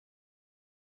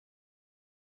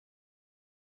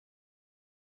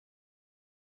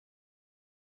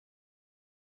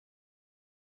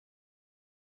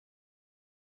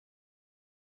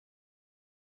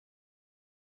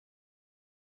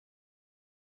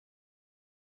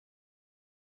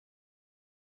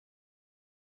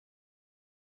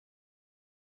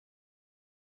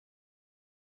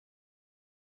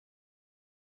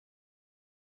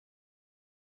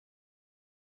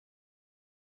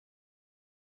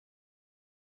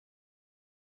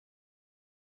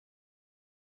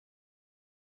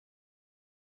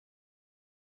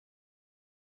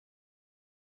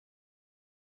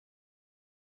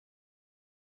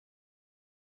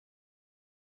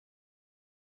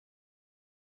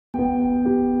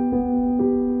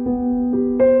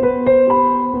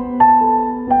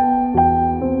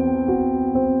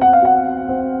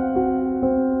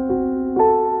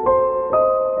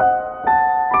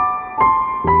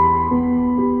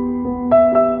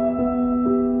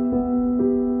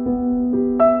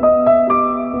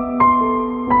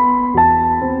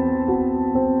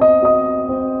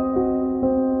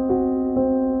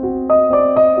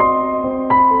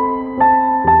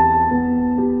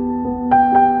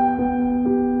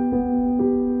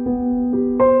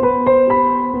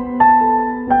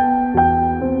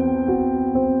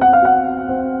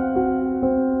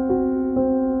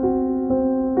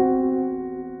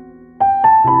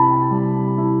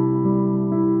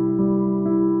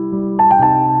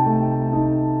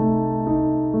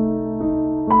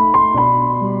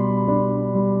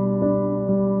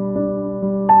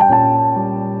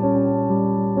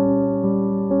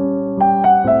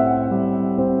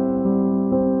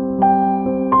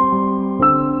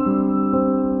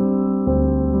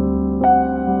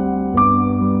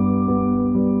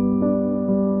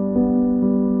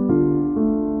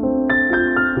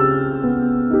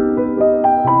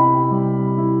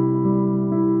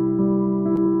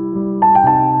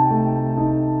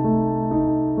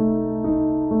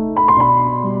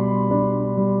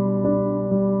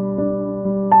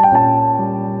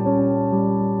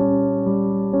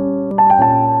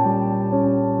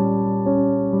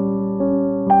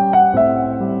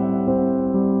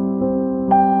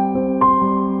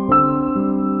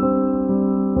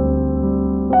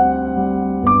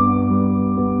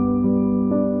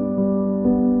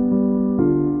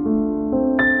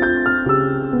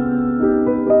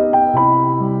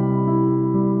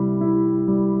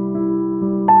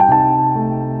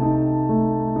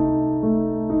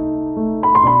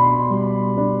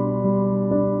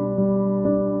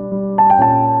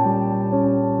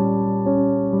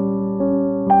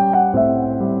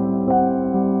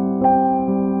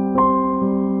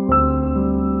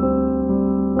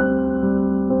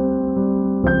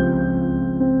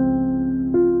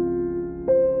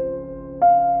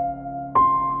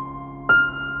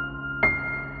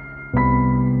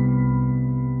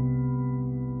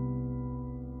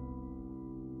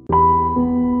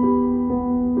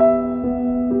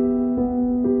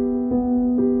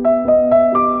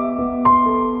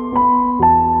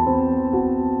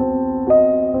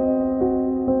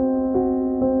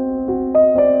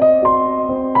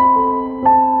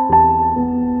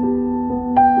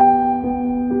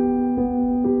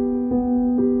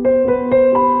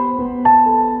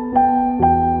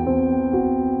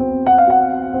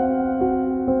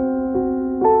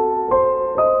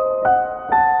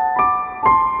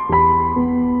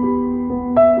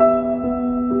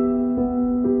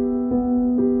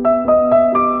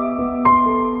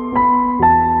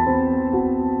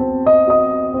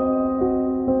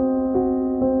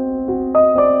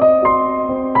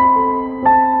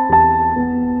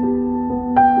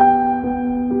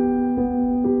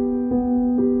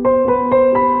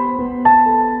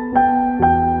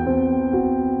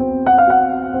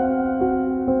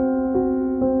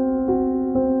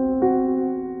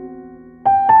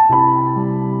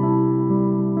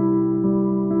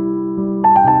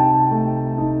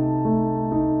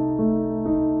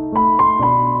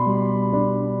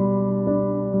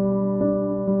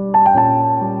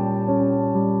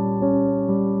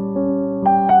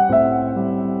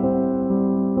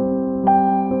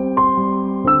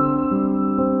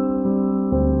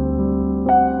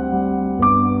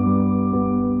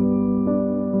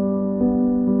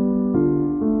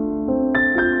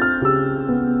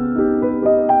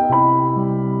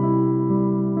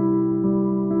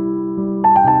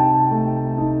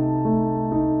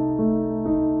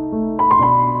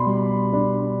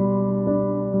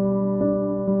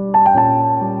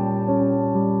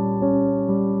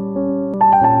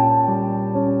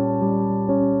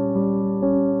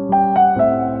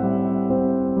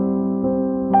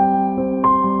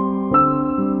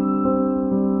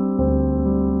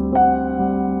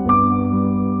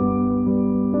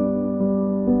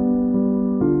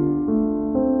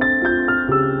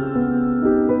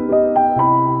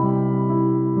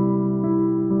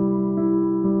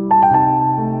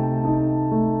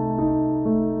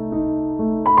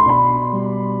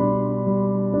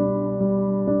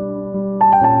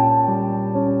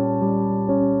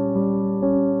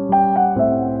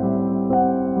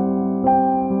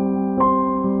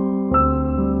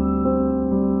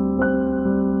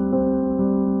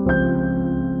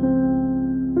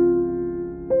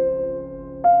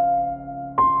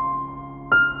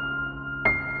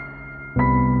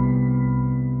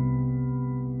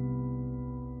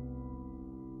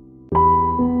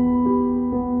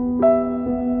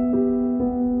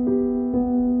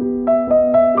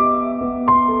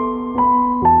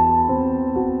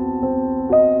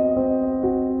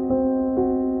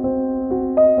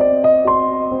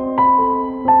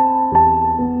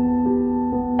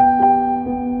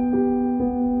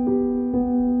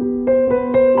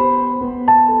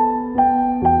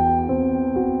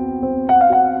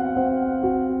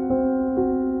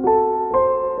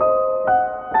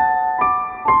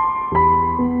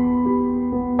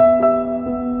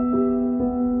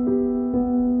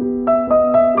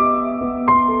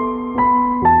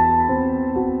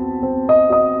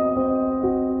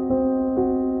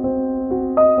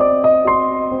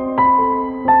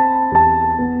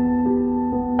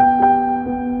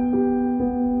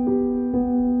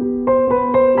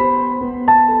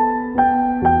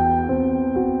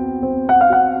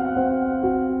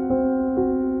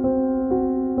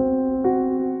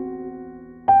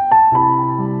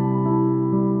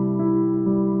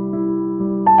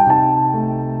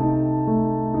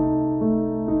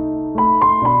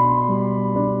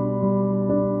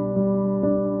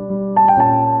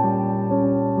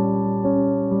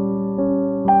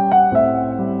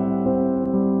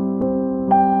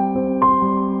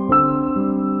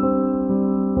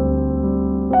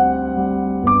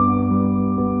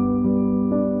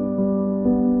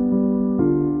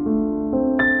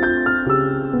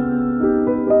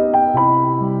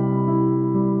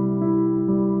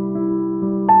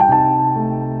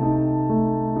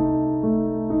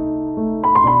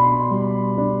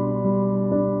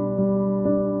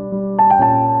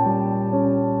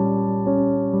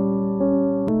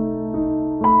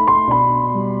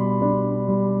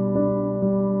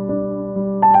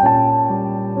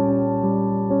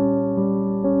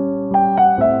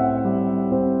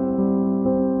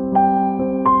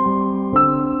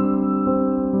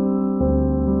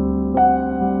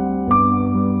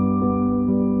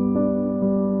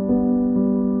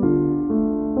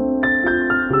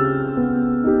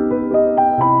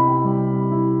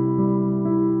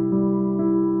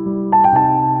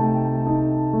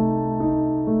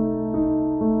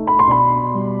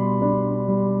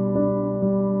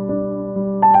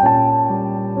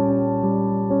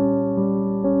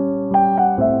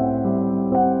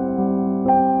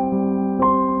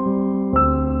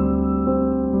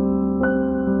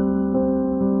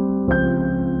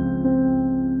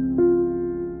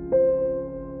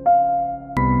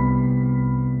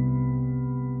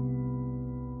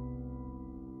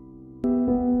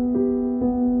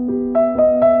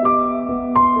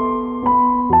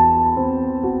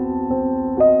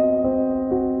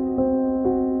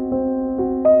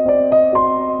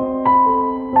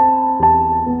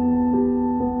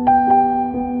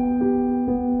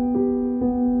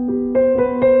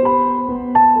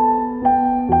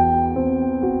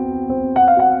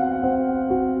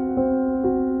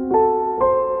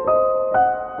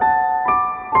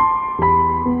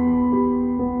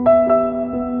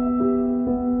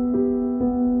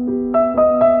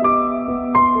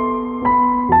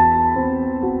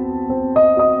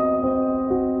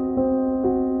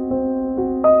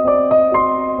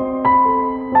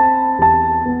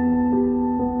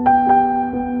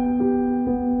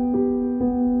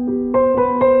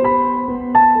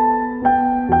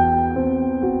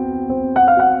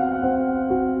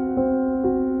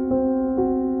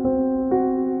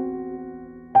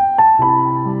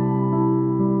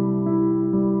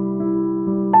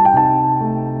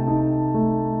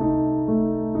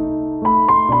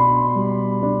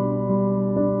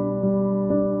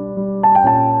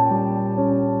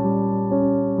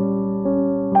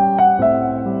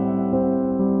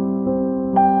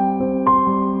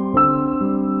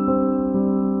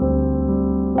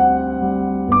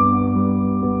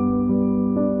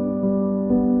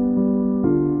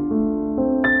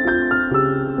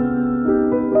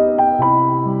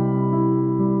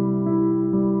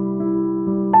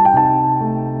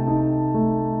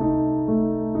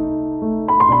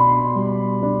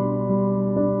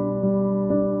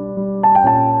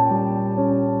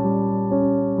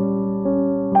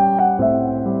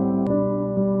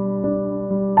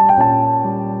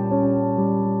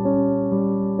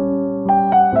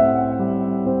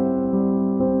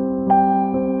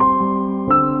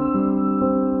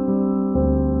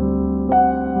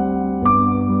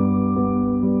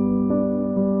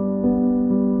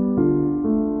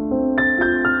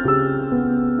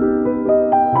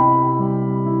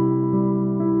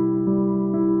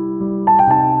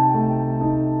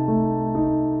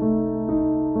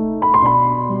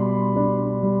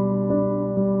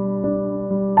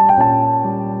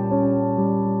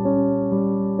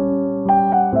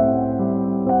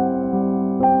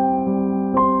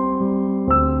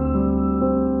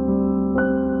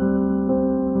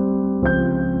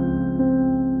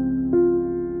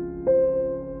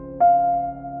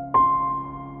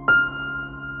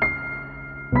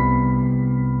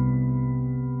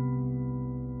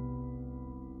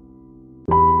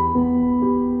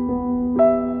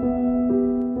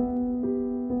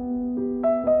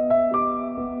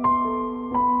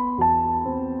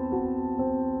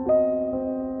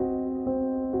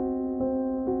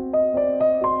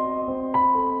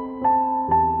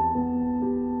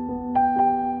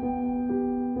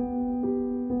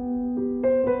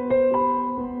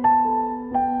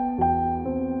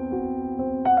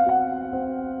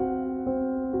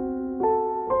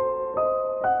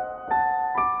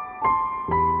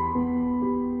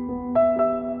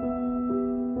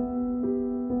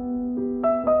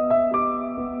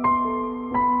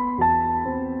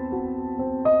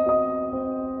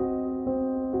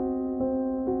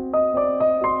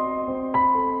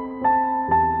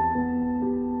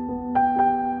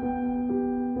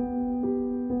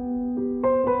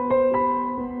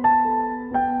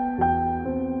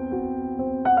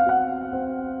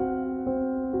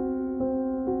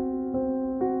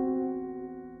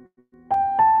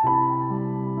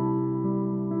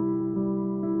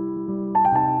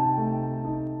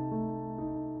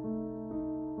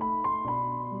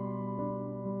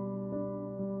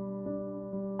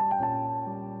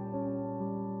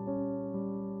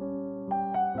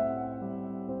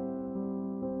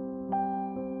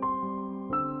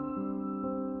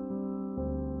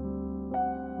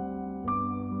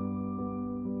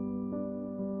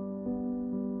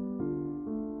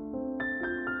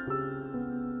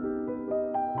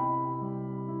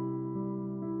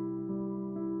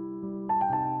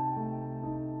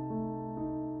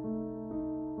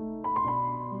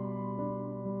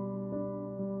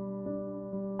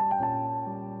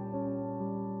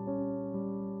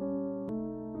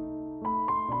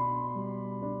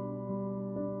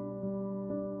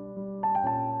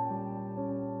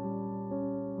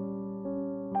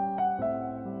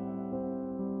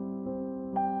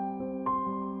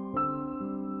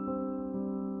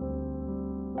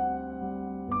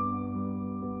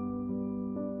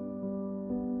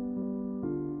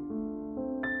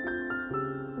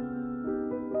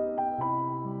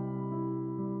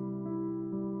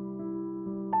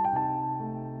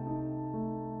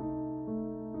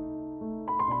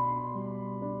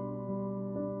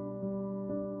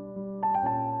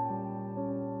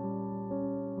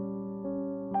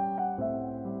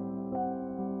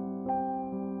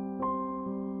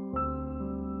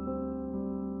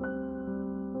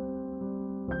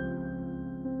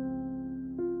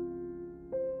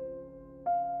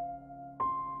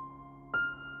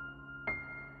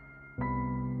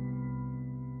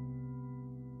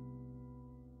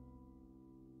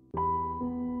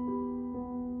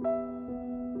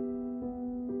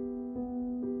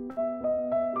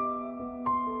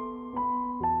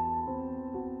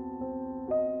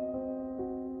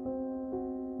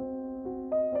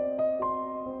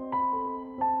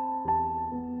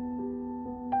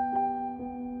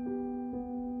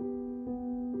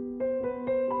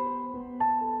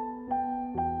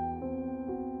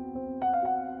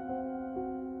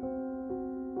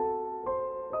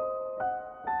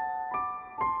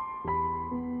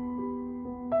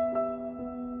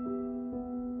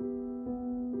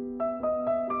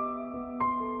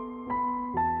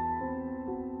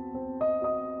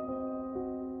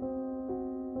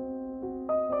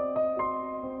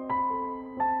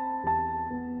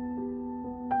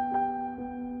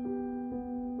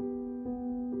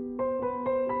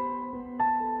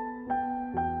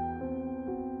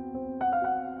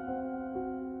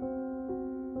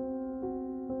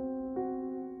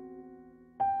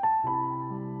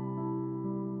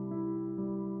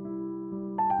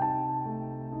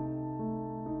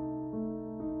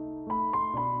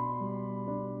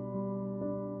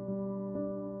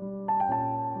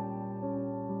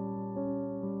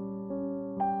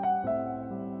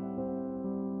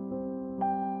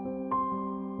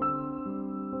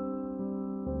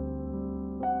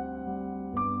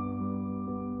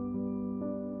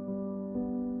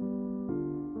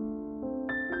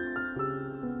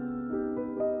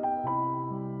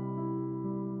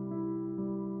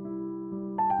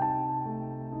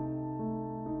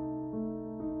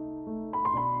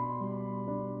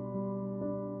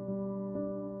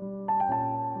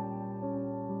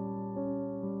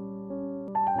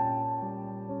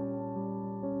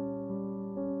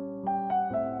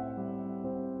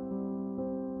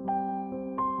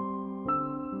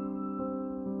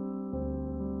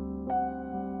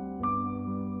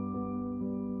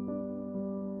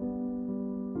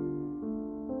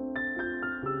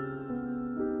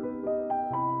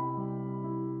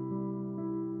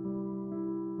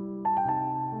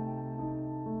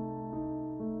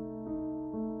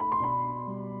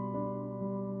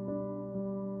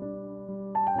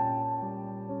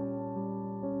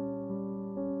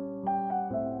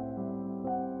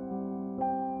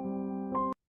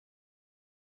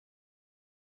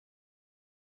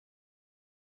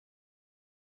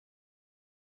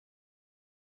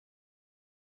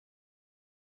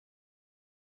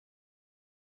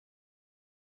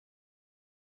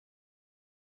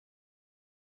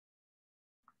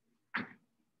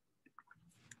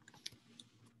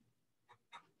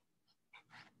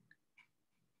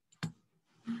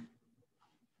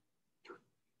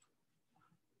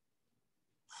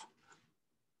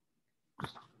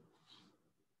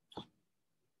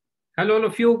Hello, all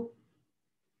of you.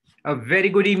 A very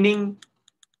good evening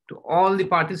to all the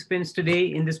participants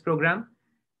today in this program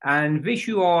and wish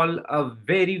you all a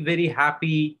very, very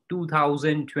happy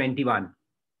 2021.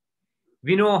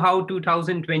 We know how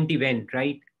 2020 went,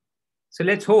 right? So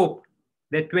let's hope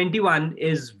that 21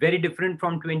 is very different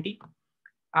from 20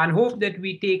 and hope that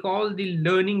we take all the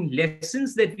learning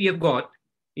lessons that we have got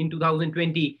in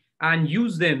 2020 and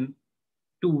use them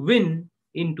to win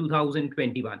in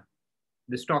 2021.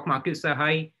 The stock markets are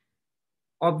high,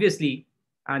 obviously,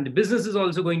 and the business is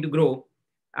also going to grow.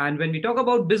 And when we talk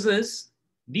about business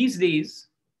these days,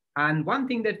 and one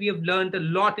thing that we have learned a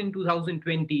lot in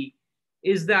 2020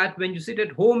 is that when you sit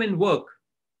at home and work,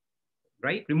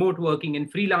 right, remote working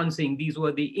and freelancing, these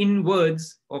were the in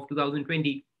words of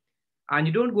 2020, and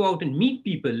you don't go out and meet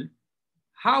people,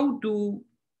 how to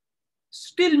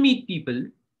still meet people,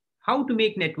 how to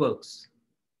make networks.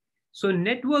 So,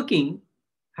 networking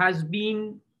has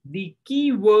been the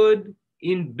key word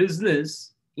in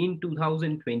business in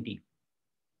 2020.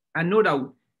 And no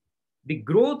doubt, the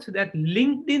growth that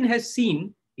LinkedIn has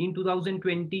seen in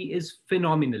 2020 is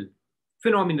phenomenal,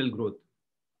 phenomenal growth,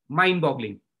 mind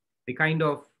boggling. The kind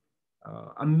of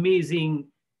amazing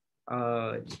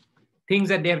uh, things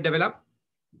that they have developed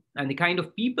and the kind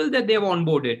of people that they have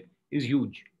onboarded is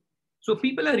huge. So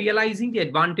people are realizing the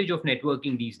advantage of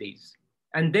networking these days.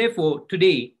 And therefore,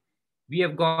 today, we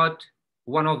have got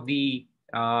one of the,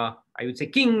 I would say,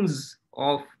 kings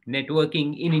of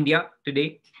networking in India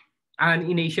today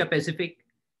and in Asia Pacific.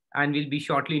 And we'll be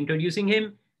shortly introducing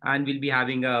him and we'll be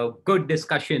having a good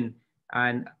discussion.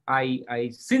 And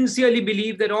I sincerely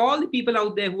believe that all the people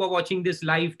out there who are watching this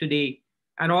live today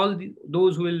and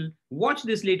those who will watch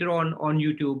this later on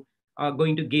YouTube are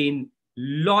going to gain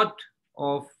lot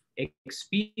of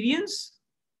experience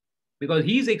because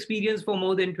he's experienced for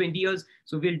more than 20 years.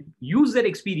 So we'll use that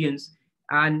experience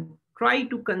and try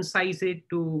to concise it,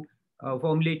 to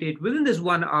formulate it within this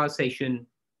 1 hour session.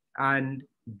 And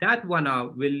that 1 hour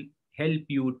will help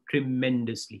you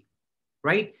tremendously,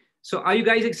 right? So are you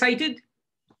guys excited?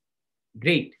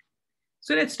 Great.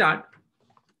 So let's start.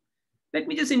 Let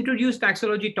me just introduce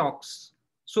Taxology Talks.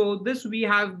 So this we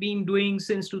have been doing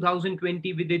since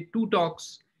 2020. We did 2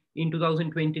 talks in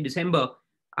 2020 December,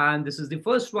 and this is the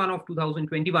first one of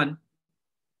 2021.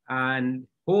 And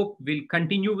hope we'll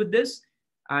continue with this.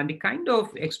 And the kind of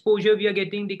exposure we are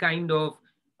getting, the kind of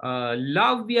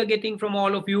love we are getting from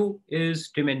all of you is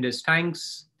tremendous.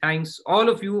 Thanks, all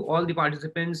of you, all the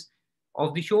participants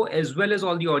of the show, as well as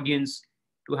all the audience,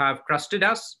 to have trusted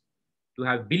us, to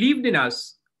have believed in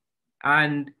us,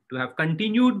 and to have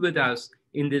continued with us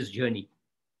in this journey.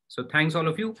 So thanks all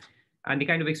of you. And the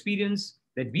kind of experience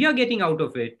that we are getting out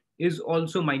of it is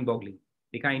also mind-boggling.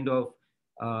 The kind of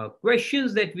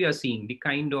questions that we are seeing, the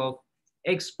kind of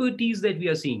expertise that we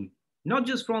are seeing, not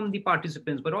just from the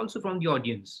participants, but also from the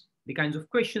audience, the kinds of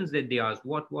questions that they ask.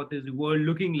 What is the world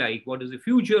looking like? What is the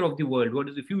future of the world? What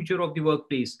is the future of the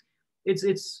workplace?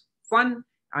 It's fun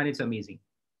and it's amazing.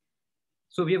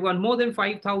 So we have got more than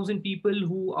 5,000 people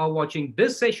who are watching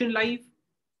this session live,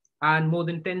 and more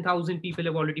than 10,000 people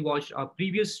have already watched our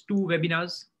previous 2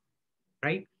 webinars,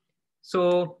 right?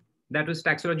 So that was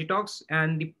Taxology Talks.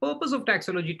 And the purpose of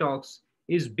Taxology Talks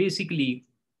is basically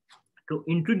to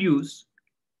introduce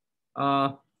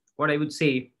what I would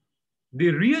say,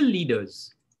 the real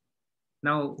leaders.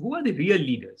 Now, who are the real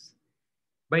leaders?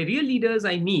 By real leaders,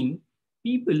 I mean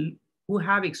people who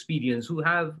have experience, who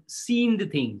have seen the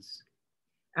things.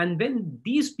 And when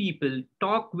these people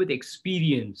talk with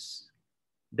experience,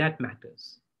 that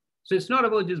matters. So it's not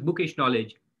about just bookish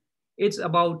knowledge. It's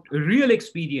about real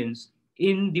experience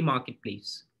in the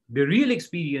marketplace, the real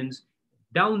experience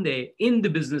down there in the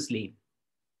business lane.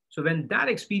 So when that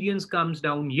experience comes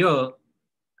down here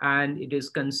and it is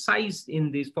concise in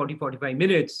these 45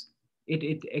 minutes,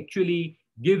 it actually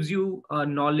gives you a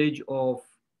knowledge of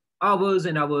hours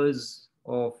and hours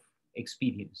of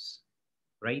experience,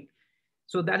 right?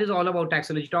 So that is all about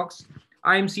Taxology Talks.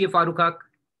 I am CA Farooq Haq,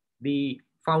 the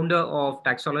founder of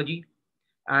Taxology.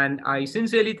 And I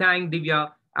sincerely thank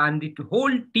Divya and the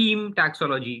whole team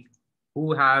Taxology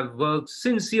who have worked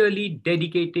sincerely,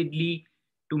 dedicatedly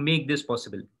to make this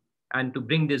possible and to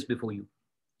bring this before you.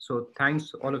 So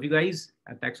thanks all of you guys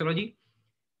at Taxology.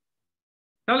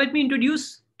 Now let me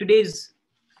introduce today's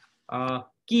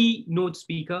keynote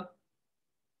speaker.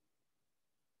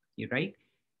 You're right,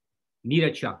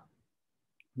 Neeraj Shah.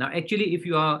 Now, actually, if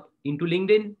you are into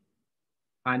LinkedIn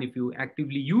and if you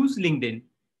actively use LinkedIn,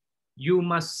 you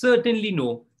must certainly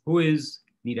know who is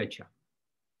Neeraj Shah.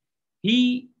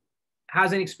 He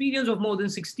has an experience of more than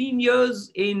 16 years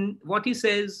in what he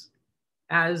says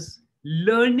as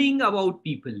learning about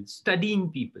people, studying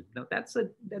people. Now that's a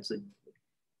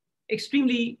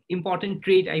extremely important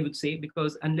trait, I would say,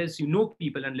 because unless you know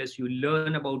people, unless you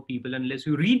learn about people, unless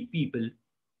you read people,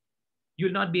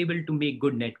 you'll not be able to make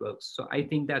good networks. So I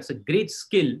think that's a great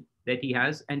skill that he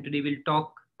has. And today we'll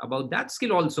talk about that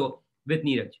skill also with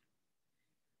Neeraj.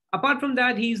 Apart from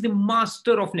that, he is the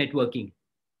master of networking.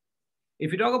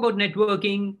 If you talk about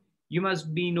networking, you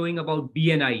must be knowing about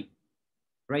BNI,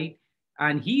 right?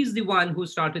 And he's the one who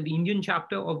started the Indian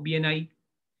chapter of BNI,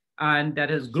 and that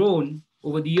has grown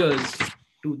over the years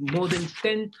to more than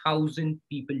 10,000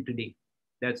 people today.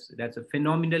 That's a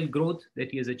phenomenal growth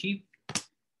that he has achieved,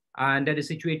 and that is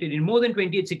situated in more than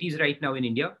 28 cities right now in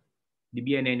India, the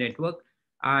BNI network.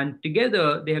 And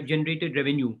together they have generated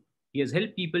revenue. He has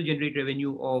helped people generate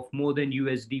revenue of more than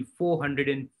USD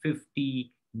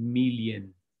 450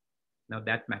 million. Now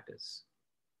that matters.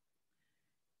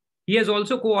 He has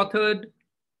also co-authored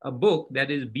a book that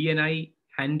is BNI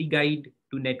Handy Guide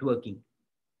to Networking,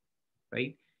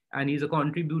 right? And he's a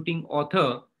contributing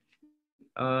author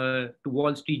to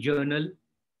Wall Street Journal,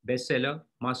 bestseller,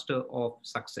 Master of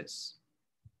Success.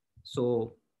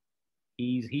 So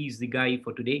he's the guy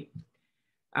for today.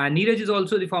 And Neeraj is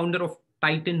also the founder of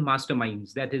Titan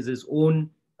Masterminds. That is his own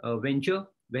venture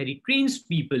where he trains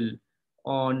people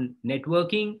on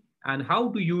networking and how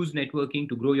to use networking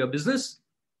to grow your business.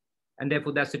 And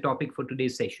therefore, that's the topic for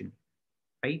today's session,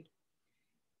 right?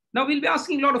 Now, we'll be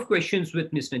asking a lot of questions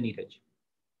with Mr. Neeraj.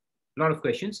 A lot of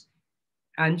questions.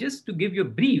 And just to give you a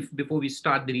brief before we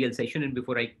start the real session and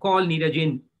before I call Neeraj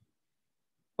in,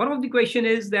 one of the question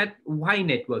is that why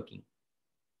networking?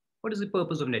 What is the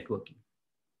purpose of networking?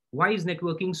 Why is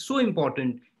networking so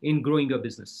important in growing your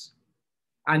business?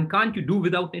 And can't you do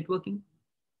without networking?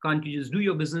 Can't you just do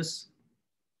your business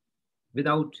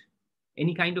without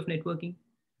any kind of networking?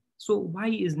 So why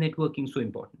is networking so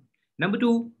important? Number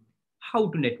two, how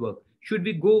to network? Should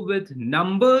we go with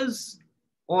numbers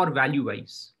or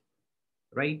value-wise,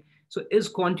 right? So is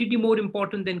quantity more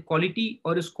important than quality,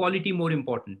 or is quality more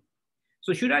important?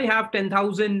 So should I have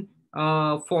 10,000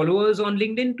 followers on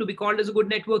LinkedIn to be called as a good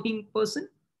networking person?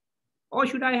 Or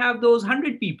should I have those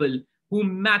 100 people who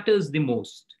matters the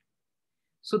most?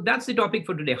 So that's the topic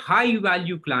for today, high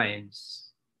value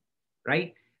clients,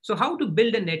 right? So how to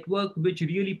build a network which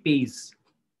really pays,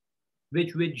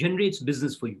 which generates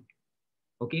business for you,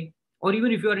 okay? Or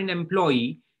even if you're an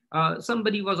employee,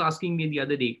 somebody was asking me the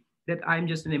other day that I'm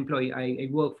just an employee, I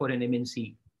work for an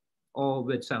MNC or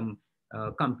with some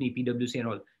company, PwC and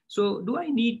all. So do I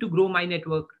need to grow my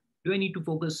network? Do I need to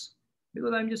focus?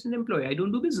 Because I'm just an employee, I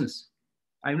don't do business.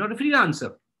 I'm not a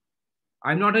freelancer.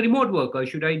 I'm not a remote worker.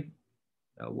 Should I,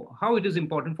 how it is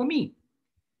important for me?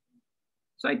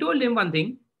 So I told him one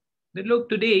thing, that look,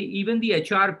 today, even the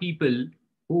HR people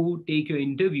who take your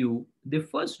interview, they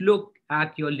first look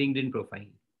at your LinkedIn profile.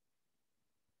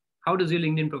 How does your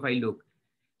LinkedIn profile look?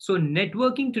 So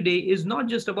networking today is not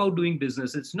just about doing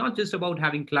business. It's not just about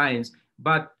having clients,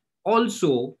 but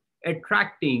also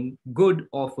attracting good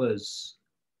offers.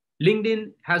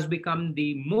 LinkedIn has become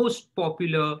the most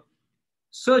popular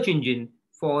search engine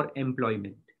for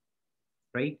employment,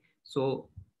 right? So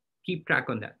keep track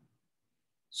on that.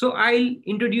 So I'll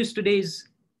introduce today's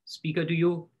speaker to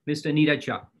you, Mr. Neeraj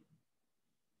Shah.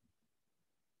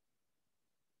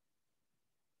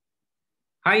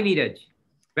 Hi, Neeraj.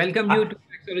 Welcome you to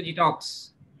Taxolawgy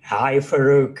Talks. Hi,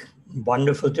 Farooq.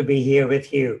 Wonderful to be here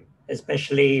with you,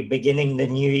 especially beginning the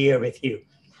new year with you.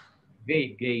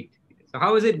 Great, great. So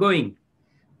how is it going?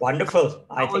 Wonderful.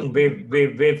 I think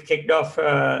we've kicked off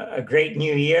a great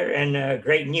new year and a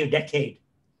great new decade.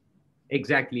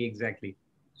 Exactly, exactly.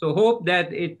 So hope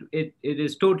that it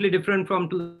is totally different from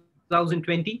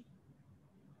 2020.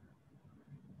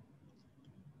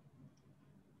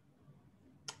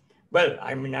 Well,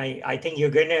 I mean, I think you're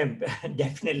going to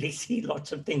definitely see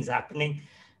lots of things happening.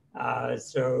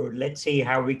 So let's see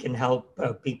how we can help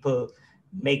people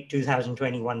make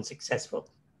 2021 successful.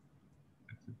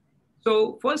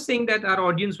 So first thing that our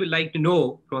audience will like to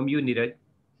know from you, Neeraj,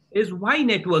 is why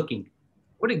networking?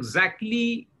 What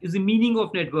exactly is the meaning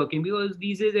of networking? Because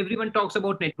these days everyone talks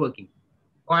about networking.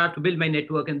 Oh, I have to build my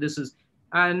network and this is,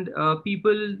 and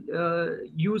people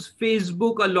use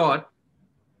Facebook a lot.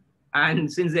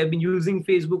 And since they've been using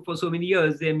Facebook for so many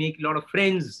years, they make a lot of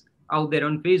friends out there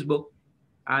on Facebook.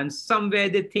 And somewhere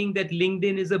they think that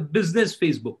LinkedIn is a business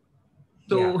Facebook.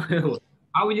 So Yeah.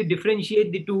 how will you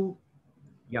differentiate the two?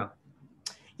 Yeah.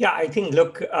 Yeah, I think,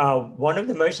 look, one of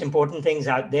the most important things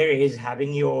out there is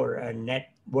having your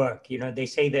network. You know, they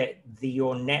say that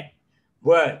your net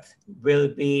worth will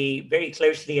be very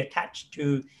closely attached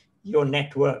to your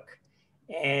network.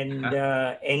 And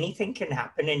anything can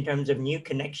happen in terms of new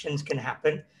connections can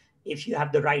happen. If you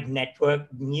have the right network,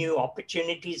 new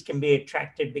opportunities can be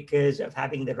attracted because of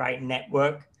having the right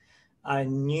network.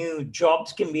 New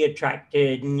jobs can be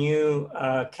attracted, new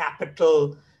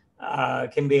capital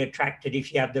can be attracted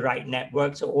if you have the right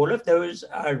network. So all of those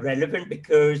are relevant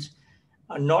because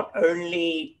not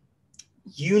only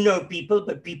you know people,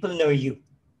 but people know you.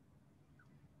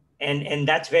 And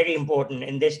that's very important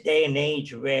in this day and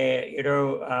age where,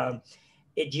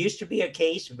 it used to be a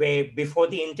case where before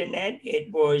the internet, it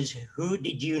was who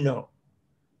did you know,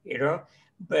 you know?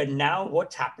 But now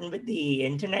what's happened with the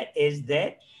internet is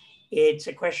that it's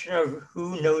a question of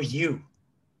who knows you.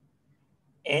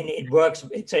 And it works,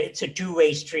 it's a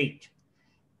two-way street.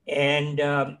 And,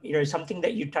 something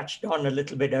that you touched on a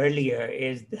little bit earlier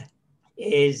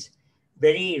is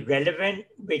very relevant,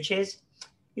 which is,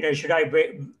 should I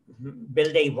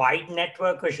build a wide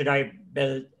network or should I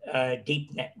build a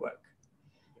deep network?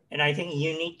 And I think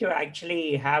you need to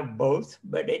actually have both.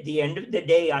 But at the end of the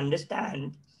day,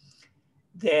 understand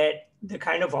that the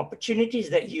kind of opportunities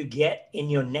that you get in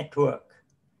your network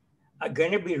are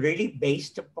going to be really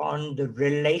based upon the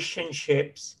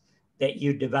relationships that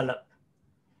you develop.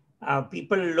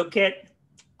 People look at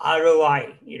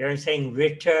ROI, saying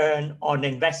return on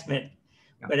investment.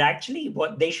 Yeah. But actually,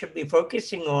 what they should be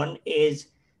focusing on is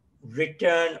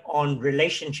return on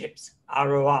relationships,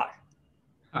 ROR.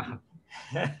 Uh-huh.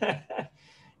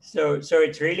 So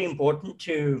it's really important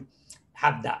to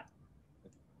have that.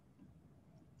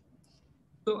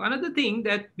 So another thing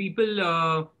that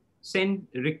people send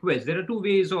requests. There are two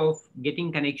ways of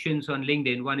getting connections on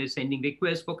LinkedIn. One is sending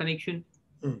requests for connection.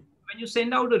 When you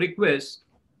send out a request,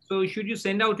 so should you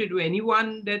send out it to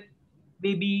anyone that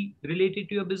may be related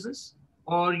to your business,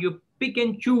 or you pick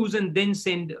and choose and then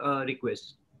send a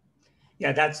request?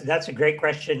 Yeah, that's a great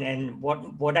question. And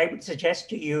what I would suggest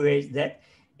to you is that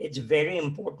it's very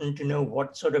important to know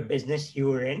what sort of business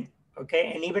you're in.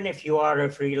 Okay. And even if you are a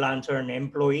freelancer, an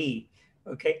employee,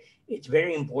 okay, it's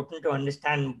very important to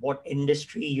understand what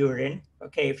industry you're in.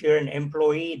 Okay. If you're an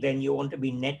employee, then you want to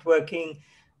be networking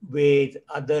with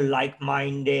other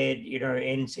like-minded,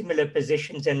 in similar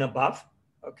positions and above.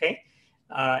 Okay.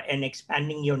 And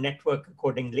expanding your network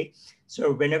accordingly.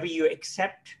 So whenever you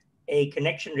accept a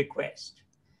connection request,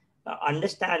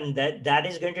 understand that that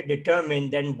is going to determine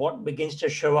then what begins to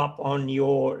show up on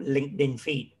your LinkedIn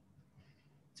feed.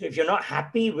 So if you're not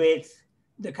happy with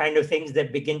the kind of things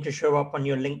that begin to show up on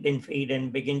your LinkedIn feed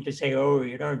and begin to say, oh,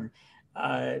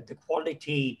 the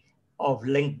quality of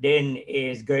LinkedIn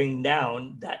is going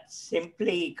down, that's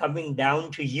simply coming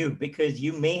down to you because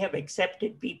you may have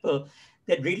accepted people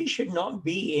that really should not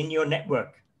be in your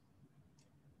network.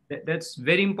 That's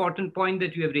very important point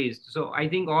that you have raised. So I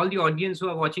think all the audience who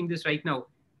are watching this right now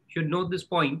should note this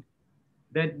point,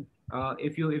 that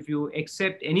if you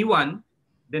accept anyone,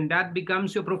 then that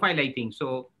becomes your profile, I think.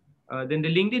 So then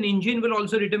the LinkedIn engine will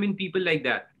also determine people like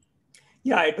that.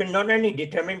 Yeah, it will not only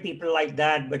determine people like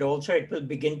that, but also it will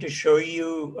begin to show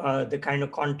you the kind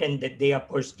of content that they are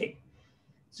posting.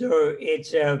 So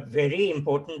it's very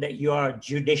important that you are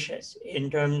judicious in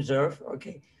terms of,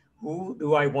 okay, who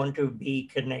do I want to be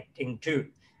connecting to?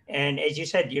 And as you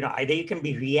said, either you can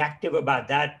be reactive about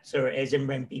that. So as in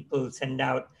when people send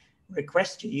out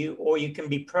requests to you, or you can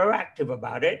be proactive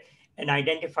about it and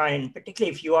identify, and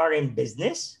particularly if you are in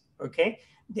business, okay,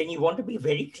 then you want to be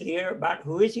very clear about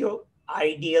who is your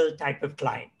ideal type of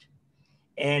client.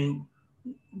 And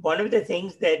one of the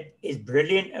things that is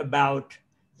brilliant about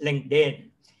LinkedIn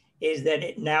is that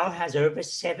it now has over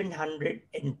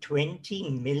 720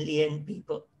 million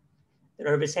people.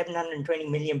 There are over 720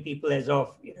 million people as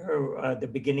of the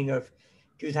beginning of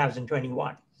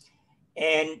 2021.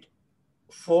 And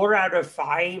 4 out of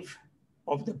 5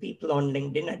 of the people on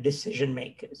LinkedIn are decision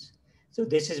makers. So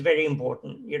this is very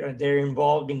important. They're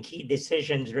involved in key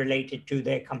decisions related to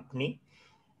their company.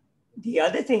 The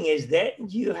other thing is that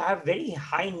you have very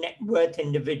high net worth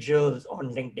individuals on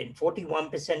LinkedIn.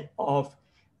 41% of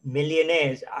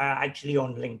millionaires are actually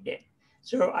on LinkedIn.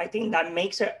 So I think that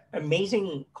makes an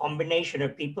amazing combination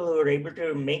of people who are able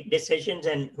to make decisions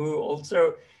and who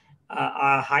also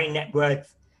are high net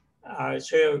worth.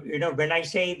 So when I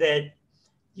say that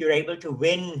you're able to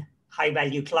win high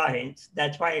value clients,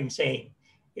 that's why I'm saying,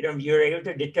 you're able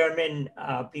to determine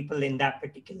people in that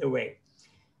particular way.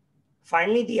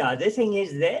 Finally, the other thing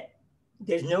is that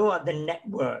there's no other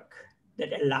network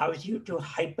that allows you to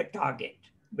hyper target,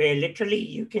 where literally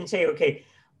you can say, okay,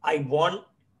 I want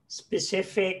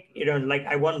specific, like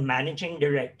I want managing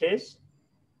directors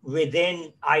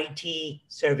within IT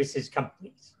services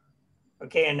companies.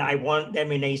 Okay. And I want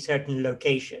them in a certain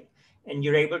location. and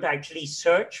you're able to actually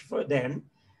search for them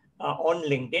on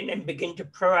LinkedIn and begin to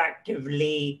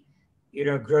proactively,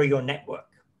 grow your network.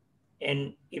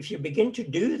 And if you begin to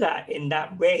do that in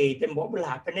that way, then what will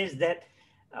happen is that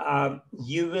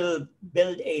you will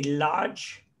build a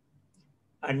large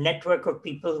network of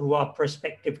people who are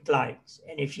prospective clients.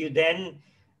 And if you then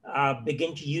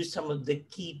begin to use some of the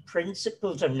key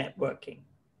principles of networking,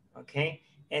 okay,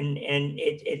 and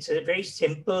it's a very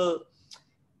simple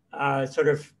sort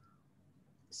of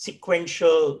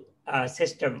sequential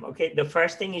system. Okay, the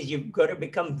first thing is you've got to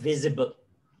become visible.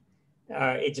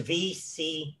 It's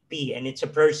VCP, and it's a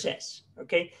process.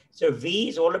 Okay, so V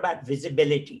is all about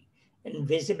visibility, and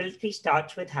visibility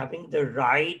starts with having the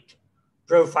right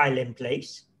profile in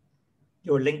place.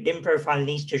 Your LinkedIn profile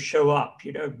needs to show up.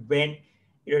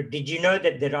 Did you know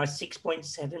that there are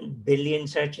 6.7 billion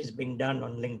searches being done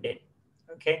on LinkedIn?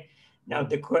 Okay, now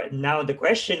the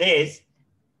question is,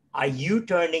 are you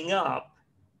turning up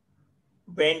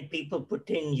when people put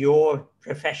in your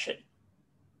profession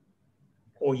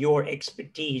or your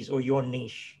expertise or your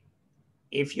niche?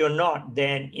 If you're not,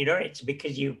 then it's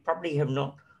because you probably have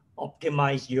not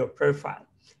optimized your profile.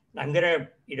 I'm going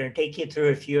to take you through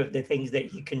a few of the things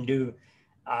that you can do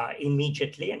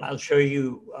immediately, and I'll show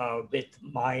you with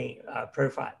my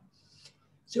profile.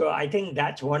 So I think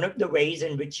that's one of the ways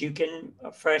in which you can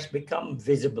first become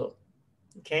visible.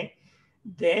 Okay,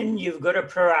 then you've got to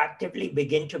proactively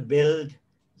begin to build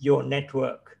your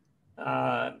network.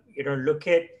 Look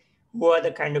at who are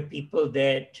the kind of people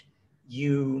that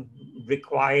you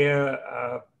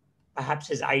require perhaps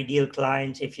as ideal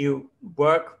clients. If you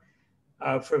work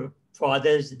for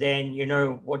others, then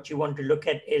what you want to look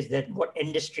at is that what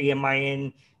industry am I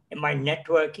in? Am I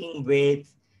networking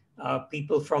with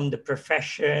people from the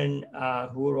profession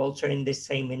who are also in this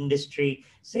same industry?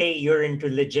 Say you're into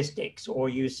logistics, or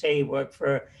you say work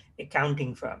for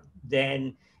accounting firm,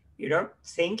 then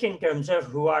think in terms of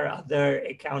who are other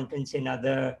accountants in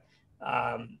other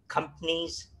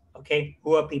companies. Okay,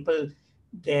 who are people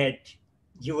that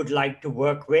you would like to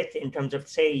work with, in terms of,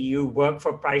 say you work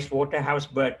for Price Waterhouse,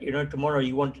 but tomorrow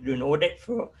you want to do an audit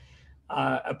for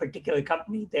a particular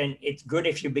company, then it's good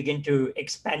if you begin to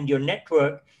expand your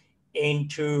network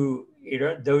into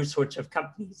those sorts of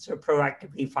companies. So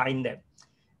proactively find them.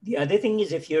 The other thing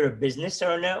is, if you're a business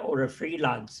owner or a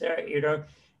freelancer,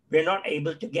 we're not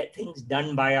able to get things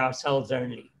done by ourselves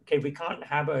only. Okay, we can't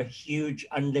have a huge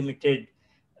unlimited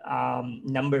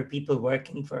number of people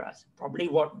working for us. Probably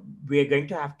what we're going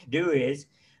to have to do is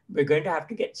we're going to have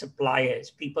to get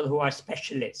suppliers, people who are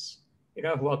specialists,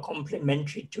 who are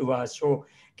complementary to us, who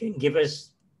can give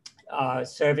us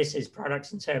services,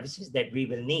 products and services that we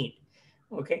will need.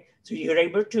 Okay, so you're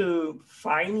able to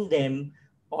find them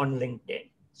on LinkedIn.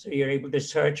 So you're able to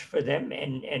search for them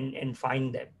and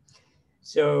find them.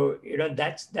 So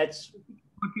that's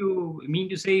What you mean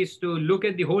to say is to look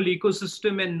at the whole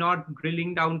ecosystem and not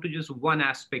drilling down to just one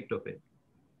aspect of it.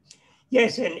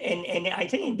 Yes, and I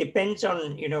think it depends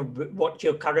on what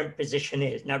your current position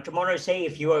is. Now, tomorrow, say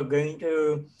if you're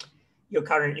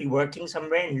currently working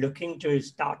somewhere and looking to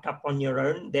start up on your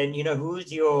own, then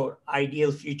who's your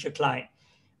ideal future client?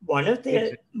 One of the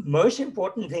Exactly. most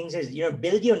important things is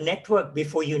build your network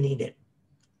before you need it.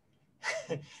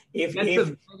 That's a if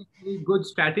very, very good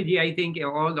strategy. I think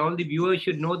all the viewers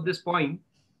should note this point,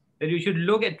 that you should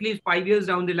look at least 5 years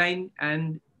down the line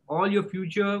and all your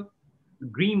future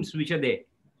dreams which are there.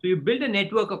 So you build a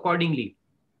network accordingly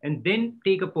and then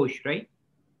take a push, right?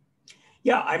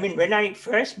 Yeah, I mean, when I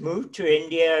first moved to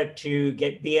India to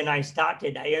get BNI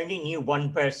started, I only knew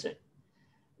one person.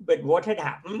 But what had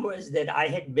happened was that I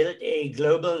had built a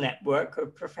global network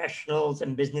of professionals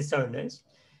and business owners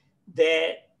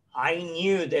that I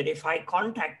knew that if I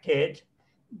contacted,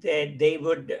 that they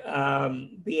would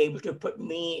be able to put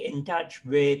me in touch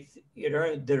with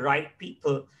the right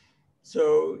people.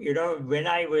 So when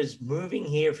I was moving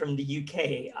here from the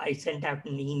UK, I sent out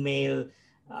an email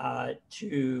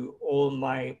to all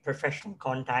my professional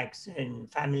contacts and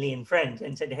family and friends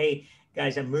and said, hey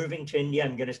guys, I'm moving to India,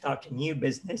 I'm going to start a new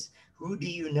business, who do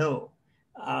you know?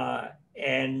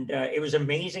 And it was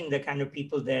amazing the kind of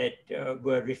people that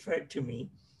were referred to me.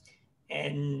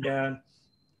 And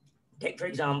take, for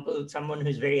example, someone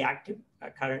who's very active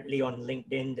currently on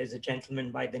LinkedIn. There's a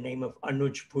gentleman by the name of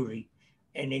Anuj Puri.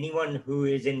 And anyone who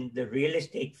is in the real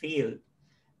estate field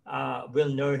will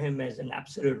know him as an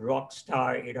absolute rock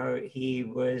star. He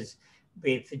was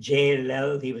with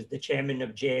JLL. He was the chairman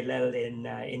of JLL in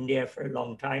India for a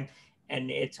long time.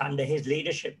 And it's under his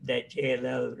leadership that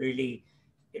JLL really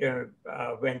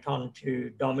went on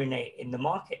to dominate in the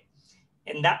market.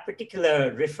 And that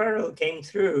particular referral came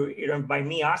through, by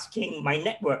me asking my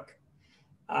network.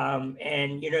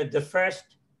 And the first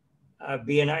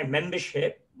BNI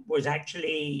membership was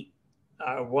actually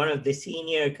one of the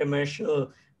senior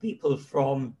commercial people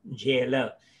from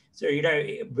JLL. So,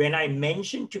 when I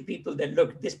mentioned to people that,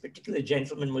 look, this particular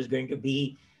gentleman was going to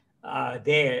be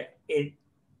there, it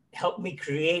helped me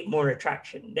create more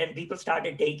attraction. Then people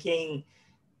started taking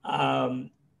um,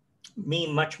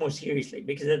 me much more seriously,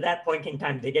 because at that point in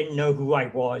time, they didn't know who I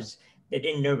was. They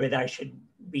didn't know whether I should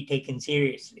be taken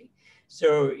seriously.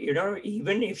 So,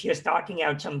 even if you're starting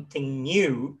out something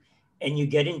new and you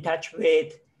get in touch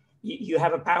with, you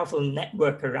have a powerful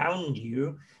network around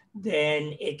you,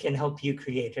 then it can help you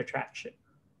create attraction.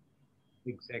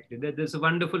 Exactly. That's a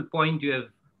wonderful point you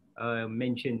have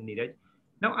mentioned, Neeraj.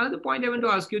 Now, another point I want to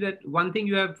ask you, that one thing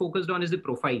you have focused on is the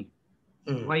profile.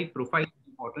 Hmm. Why profile is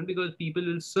important? Because people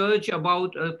will search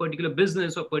about a particular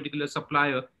business or particular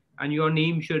supplier, and your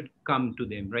name should come to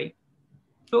them, right?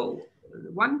 So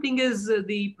one thing is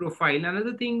the profile.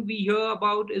 Another thing we hear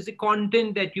about is the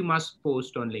content that you must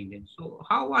post on LinkedIn. So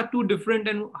how are two different,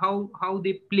 and how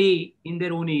they play in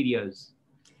their own areas?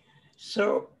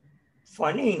 So,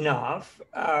 funny enough,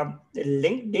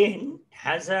 LinkedIn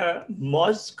has a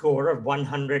Moz score of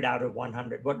 100 out of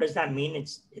 100. What does that mean?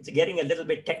 It's getting a little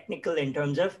bit technical in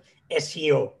terms of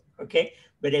SEO, okay?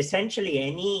 But essentially,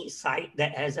 any site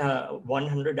that has a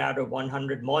 100 out of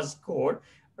 100 Moz score,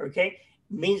 okay,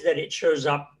 means that it shows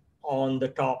up on the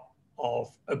top of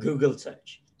a Google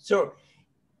search. So,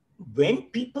 when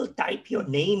people type your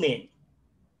name in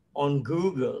on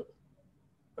Google,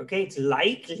 okay, it's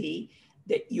likely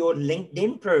that your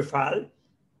LinkedIn profile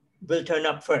will turn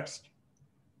up first.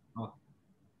 Oh,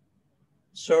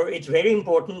 So it's very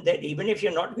important that even if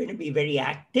you're not going to be very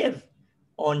active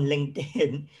on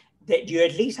LinkedIn, that you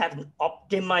at least have an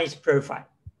optimized profile.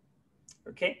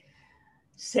 Okay.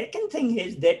 Second thing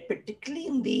is that particularly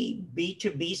in the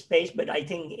B2B space, but I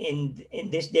think in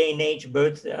this day and age,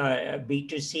 both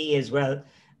B2C as well,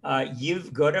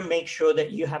 you've got to make sure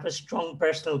that you have a strong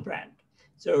personal brand.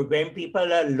 So when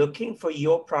people are looking for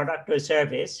your product or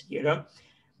service,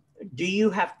 do you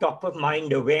have top of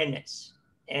mind awareness?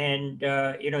 And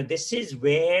this is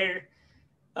where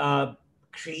uh,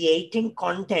 creating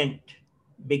content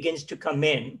begins to come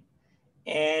in.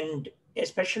 And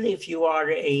especially if you are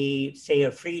say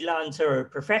a freelancer or a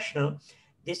professional,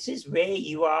 this is where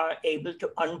you are able to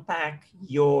unpack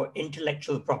your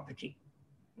intellectual property.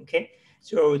 Okay.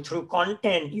 So through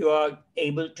content, you are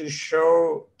able to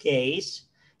showcase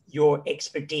your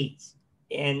expertise,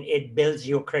 and it builds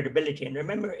your credibility. And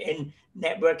remember, in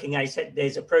networking, I said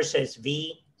there's a process,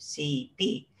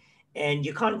 VCP, and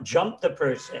you can't jump the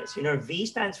process. V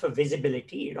stands for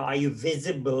visibility. Are you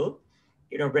visible?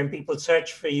 When people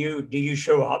search for you, do you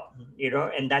show up?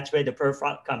 And that's where the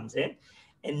profile comes in.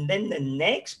 And then the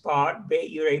next part where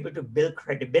you're able to build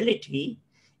credibility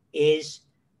is,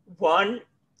 one,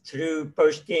 through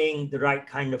posting the right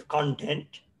kind of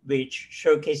content, which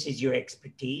showcases your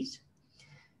expertise.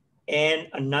 And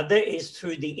another is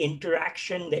through the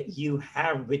interaction that you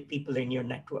have with people in your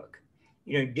network.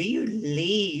 Do you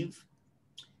leave,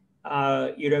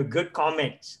 good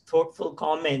comments, thoughtful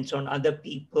comments on other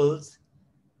people's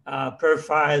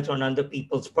profiles, on other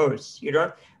people's posts,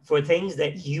 for things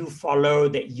that you follow,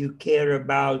 that you care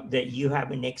about, that you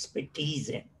have an expertise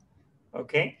in.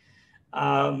 Okay.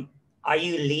 um, are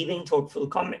you leaving thoughtful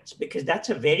comments? Because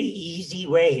that's a very easy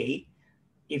way.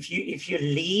 If you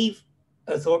leave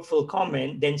a thoughtful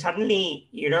comment, then suddenly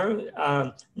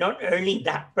not only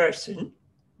that person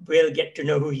will get to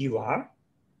know who you are,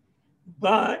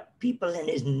 but people in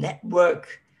his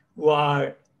network who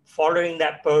are following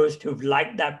that post, who've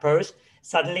liked that post,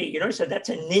 suddenly, so that's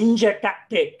a ninja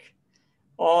tactic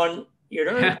on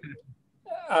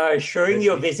showing that's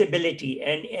your great. visibility,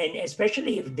 and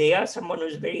especially if they are someone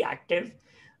who's very active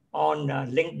on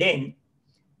LinkedIn.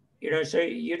 So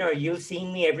you'll see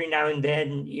me every now and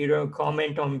then,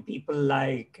 comment on people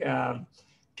like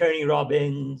Tony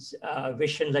Robbins,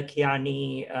 Vishen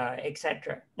Lakhiani,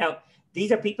 etc. Now,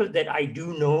 these are people that I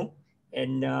do know,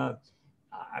 and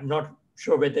I'm not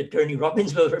sure whether Tony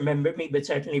Robbins will remember me, but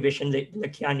certainly Vishen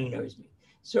Lakhiani knows me.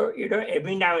 So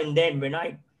every now and then when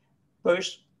I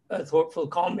post a thoughtful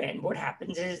comment, what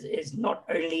happens is not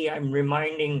only I'm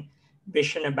reminding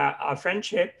Bishan about our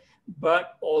friendship,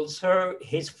 but also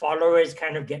his followers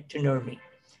kind of get to know me.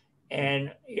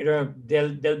 And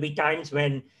there'll be times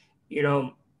when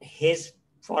his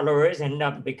followers end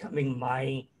up becoming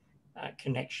my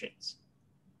connections.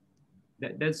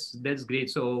 That's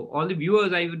great. So all the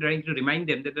viewers, I would like to remind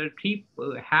them that there are three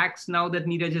hacks now that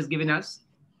Neeraj has given us,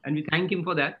 and we thank him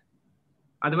for that.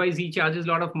 Otherwise, he charges a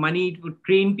lot of money to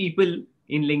train people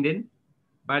in LinkedIn.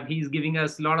 but he's giving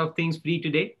us a lot of things free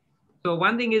today. So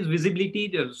one thing is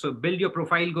visibility. So build your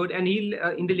profile good, and he'll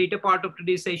in the later part of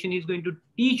today's session, he's going to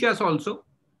teach us also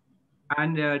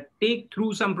and take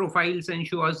through some profiles and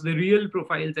show us the real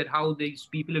profiles that how these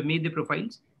people have made the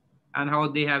profiles and how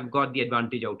they have got the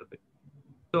advantage out of it.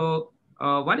 So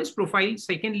one is profile.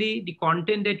 Secondly, the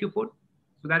content that you put.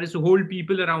 So that is to hold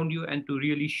people around you and to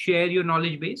really share your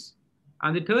knowledge base.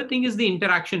 And the third thing is the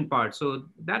interaction part. So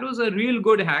that was a real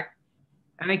good hack.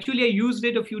 And actually, I used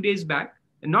it a few days back,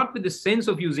 and not with the sense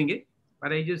of using it,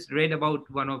 but I just read about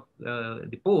one of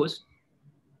the posts,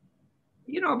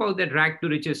 about that rag to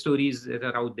riches stories that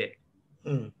are out there.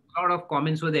 Mm. A lot of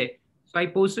comments were there. So I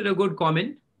posted a good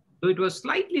comment. So it was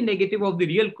slightly negative of the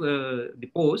real the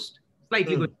post,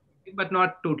 slightly good, Mm. but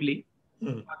not totally.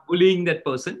 Mm. Not bullying that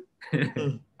person,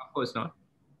 Mm. of course not.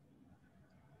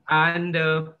 And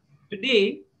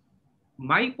today,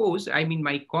 my post, I mean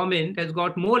my comment, has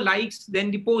got more likes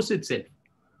than the post itself.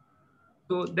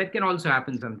 So that can also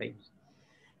happen sometimes.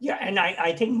 Yeah, and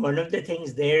I think one of the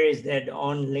things there is that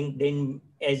on LinkedIn,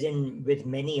 as in with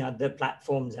many other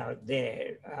platforms out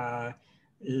there, a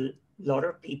lot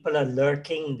of people are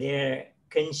lurking. They're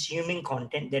consuming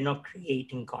content, they're not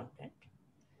creating content.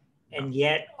 Yeah. And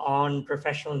yet, on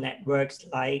professional networks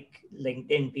like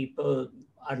LinkedIn, people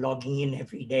are logging in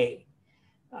every day.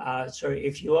 So,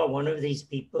 if you are one of these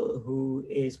people who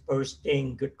is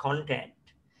posting good content,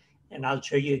 and I'll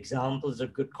show you examples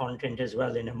of good content as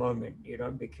well in a moment,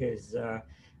 because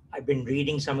I've been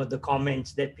reading some of the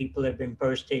comments that people have been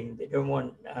posting. They don't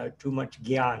want too much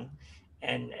gyan,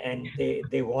 and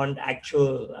they want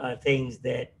actual things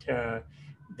that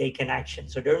they can action.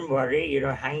 So don't worry,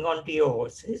 hang on to your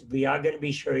horses. We are going to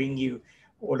be showing you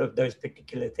all of those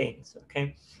particular things,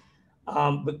 okay?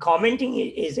 But commenting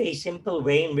is a simple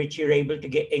way in which you're able to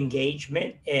get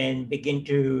engagement and begin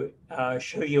to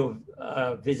show your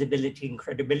visibility and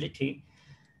credibility.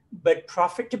 But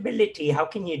profitability, how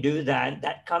can you do that?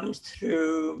 That comes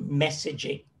through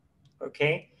messaging,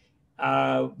 okay?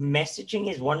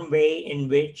 Messaging is one way in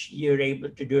which you're able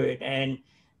to do it. And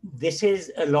this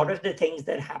is a lot of the things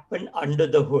that happen under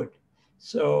the hood.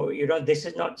 So, this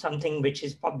is not something which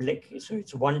is public. So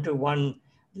it's one-to-one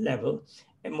level.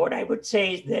 And what I would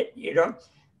say is that,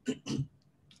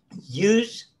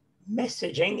 use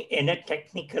messaging in a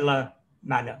technicolor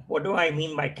manner. What do I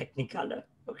mean by technicolor?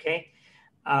 Okay.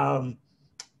 Um,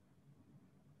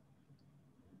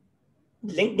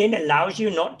 LinkedIn allows you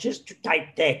not just to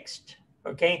type text,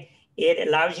 okay? It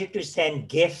allows you to send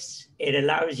GIFs. It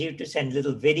allows you to send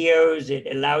little videos.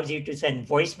 It allows you to send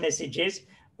voice messages,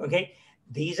 okay?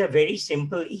 These are very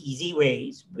simple, easy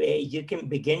ways where you can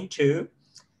begin to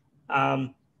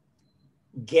um,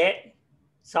 get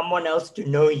someone else to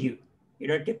know you.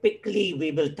 Typically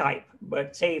we will type,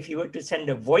 but say if you were to send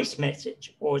a voice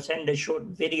message or send a short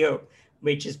video,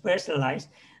 which is personalized,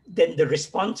 then the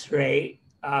response rate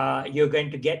you're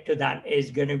going to get to that is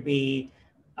going to be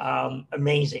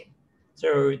amazing.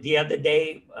 So the other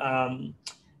day,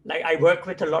 like I work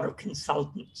with a lot of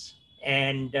consultants,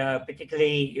 and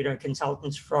particularly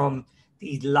consultants from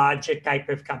these larger type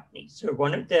of companies. So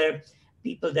one of the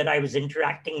people that I was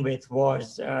interacting with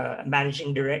was a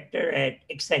managing director at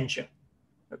Accenture.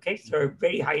 Okay, so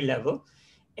very high level.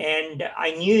 And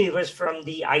I knew he was from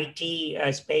the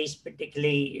IT space,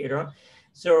 particularly,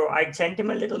 So I'd sent him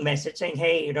a little message saying,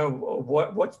 hey,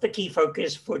 what's the key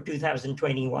focus for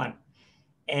 2021?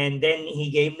 And then he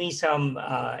gave me some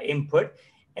input.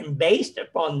 And based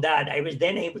upon that, I was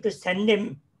then able to send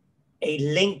him a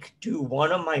link to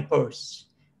one of my posts,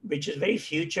 which is very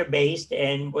future based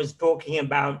and was talking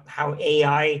about how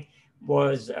AI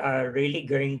was really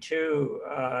going to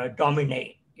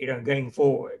dominate, going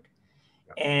forward.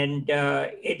 And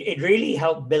it really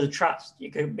helped build trust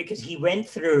because he went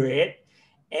through it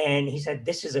and he said,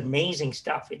 this is amazing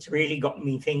stuff. It's really got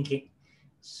me thinking.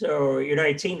 So,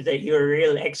 it seems that you're a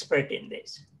real expert in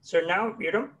this. So now,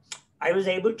 I was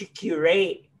able to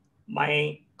curate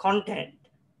my content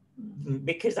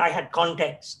because I had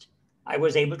context. I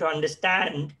was able to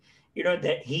understand,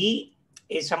 that he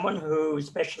is someone who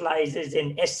specializes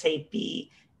in SAP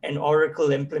and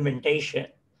Oracle implementation.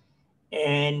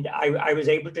 And I was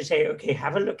able to say, okay,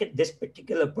 have a look at this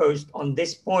particular post on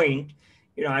this point.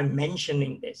 I'm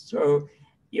mentioning this. So,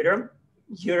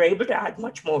 you're able to add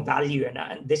much more value.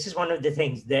 And this is one of the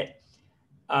things that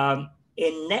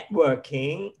in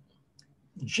networking,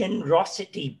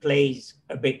 generosity plays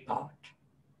a big part.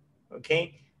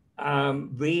 Okay.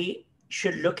 We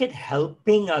should look at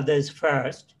helping others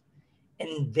first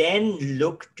and then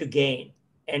look to gain.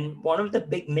 And one of the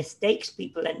big mistakes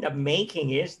people end up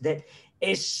making is that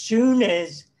as soon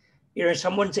as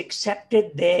someone's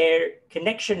accepted their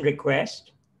connection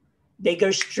request, they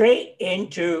go straight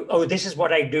into, oh, this is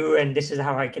what I do and this is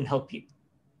how I can help you.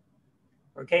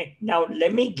 Okay, now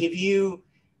let me give you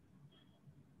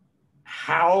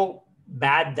how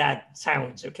bad that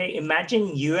sounds. Okay,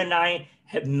 imagine you and I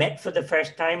have met for the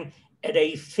first time at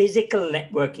a physical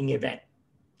networking event.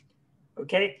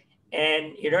 Okay,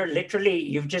 and literally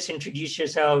you've just introduced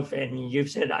yourself and you've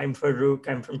said, I'm Farouk,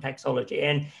 I'm from Taxolawgy,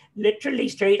 and literally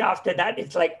straight after that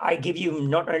it's like, I give you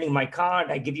not only my card,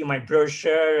 I give you my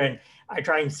brochure and I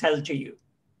try and sell to you.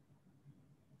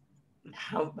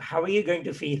 How are you going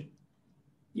to feel?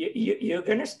 You're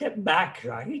going to step back,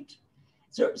 right?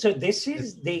 So this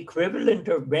is the equivalent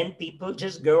of when people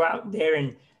just go out there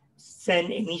and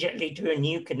send immediately to a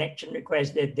new connection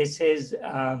request that this is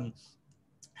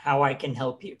how I can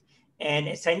help you. And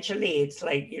essentially, it's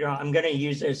like, I'm going to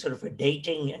use a sort of a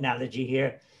dating analogy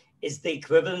here. It's the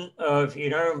equivalent of,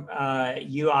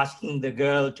 you asking the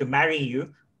girl to marry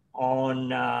you on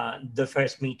the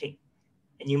first meeting.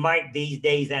 And you might these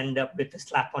days end up with a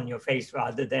slap on your face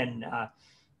rather than,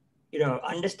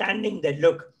 understanding that,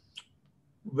 look,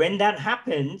 when that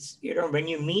happens, when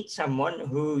you meet someone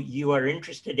who you are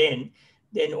interested in,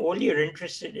 then all you're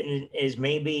interested in is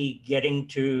maybe getting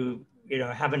to,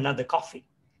 have another coffee,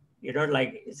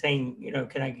 like saying,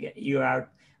 can I get you out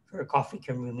for a coffee?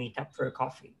 Can we meet up for a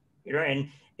coffee? And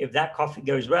if that coffee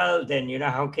goes well, then,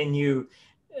 how can you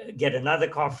get another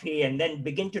coffee and then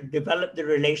begin to develop the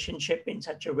relationship in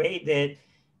such a way that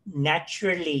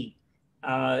naturally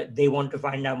they want to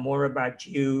find out more about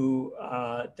you,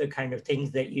 the kind of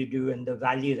things that you do and the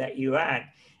value that you add.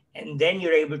 And then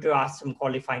you're able to ask some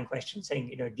qualifying questions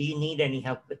saying, do you need any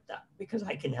help with that? Because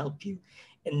I can help you.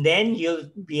 And then you'll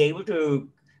be able to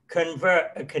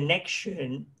convert a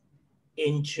connection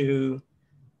into,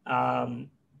 a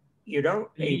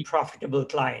profitable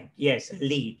client. Yes, a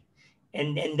lead.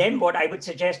 And then what I would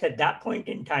suggest at that point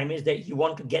in time is that you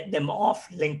want to get them off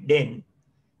LinkedIn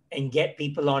and get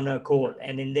people on a call.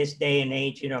 And in this day and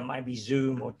age, it might be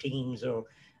Zoom or Teams or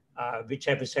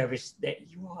whichever service that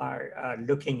you are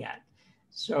looking at.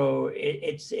 So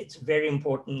it's very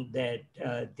important that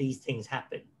these things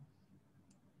happen.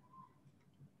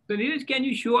 So, Neeraj, can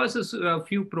you show us a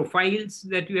few profiles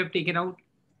that you have taken out?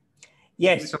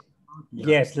 Yes.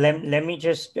 Yes. Let me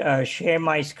just share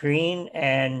my screen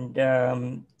and,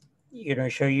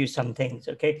 show you some things.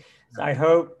 Okay. So I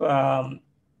hope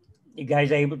you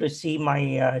guys are able to see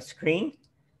my screen.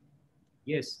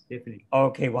 Yes, definitely.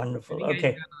 Okay, wonderful.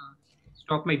 Okay.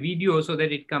 Stop my video so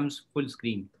that it comes full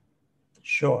screen.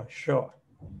 Sure.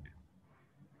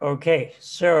 Okay,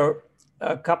 so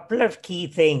a couple of key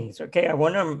things. Okay, I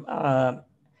want to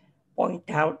point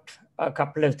out a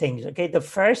couple of things. Okay, the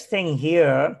first thing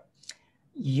here,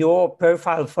 your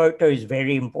profile photo is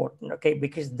very important. Okay,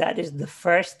 because that is the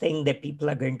first thing that people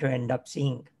are going to end up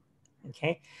seeing.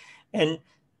 Okay, and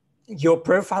your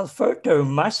profile photo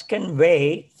must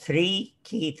convey three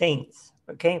key things.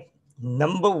 Okay,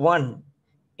 number one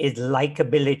is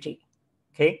likability.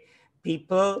 Okay,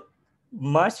 people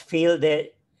must feel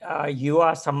that you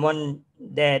are someone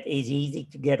that is easy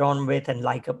to get on with and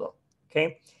likable.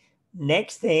 Okay,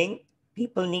 next thing,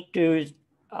 people need to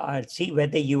see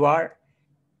whether you are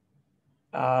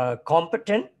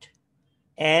competent,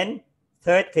 and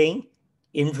third thing,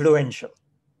 influential.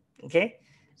 Okay,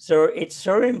 so it's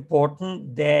so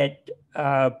important that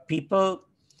people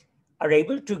are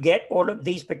able to get all of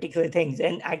these particular things.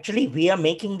 And actually, we are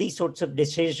making these sorts of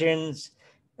decisions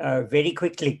very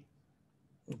quickly.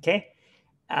 Okay.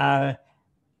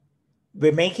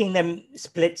 We're making them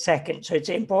split second. So it's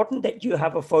important that you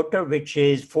have a photo which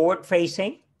is forward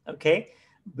facing, okay,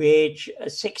 which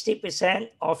 60%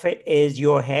 of it is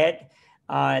your head.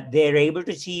 They're able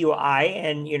to see your eye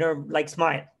and, like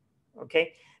smile.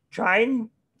 Okay. Try and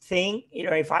think,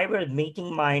 if I were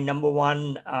meeting my number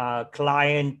one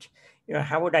client,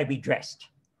 how would I be dressed?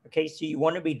 Okay. So you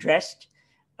want to be dressed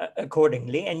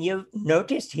accordingly. And you've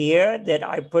noticed here that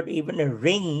I put even a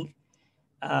ring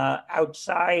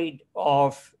outside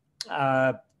of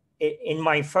in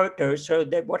my photo, so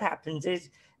that what happens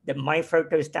is that my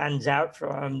photo stands out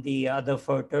from the other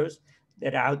photos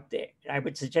that are out there. I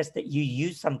would suggest that you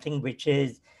use something which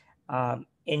is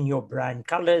in your brand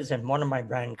colors, and one of my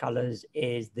brand colors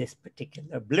is this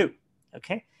particular blue.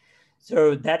 Okay,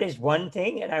 so that is one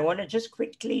thing. And I want to just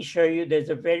quickly show you, there's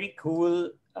a very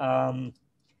cool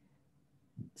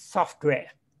software,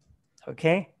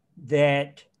 okay,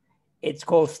 that it's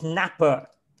called Snapper,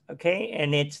 okay?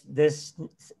 And it's this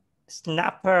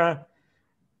Snapper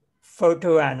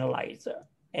photo analyzer.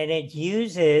 And it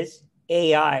uses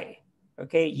AI,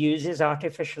 okay, uses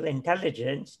artificial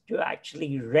intelligence to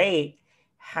actually rate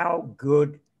how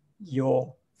good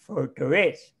your photo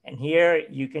is. And here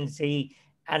you can see,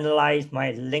 analyze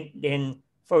my LinkedIn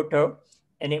photo,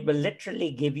 and it will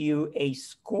literally give you a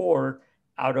score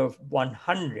out of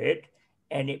 100,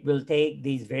 and it will take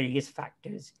these various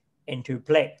factors into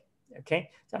play.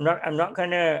 Okay, so I'm not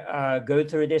going to go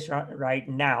through this right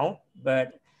now,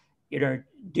 but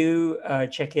do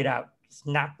check it out.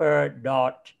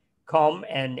 Snapper.com,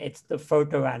 and it's the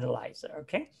photo analyzer.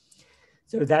 Okay,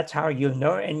 so that's how you'll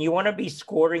know, and you want to be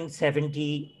scoring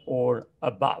 70 or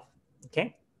above.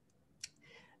 Okay,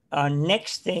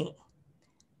 next thing,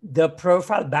 the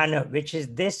profile banner, which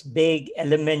is this big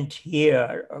element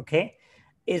here, okay,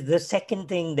 is the second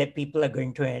thing that people are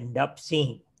going to end up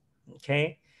seeing.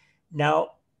 Okay, now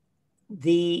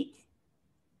the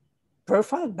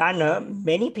profile banner,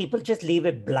 many people just leave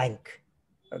it blank.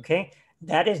 Okay,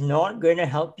 that is not going to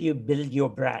help you build your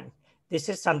brand. This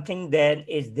is something that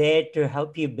is there to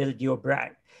help you build your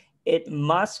brand. It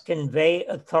must convey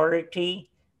authority,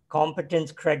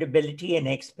 competence, credibility, and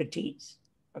expertise.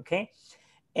 Okay,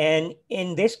 and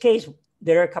in this case,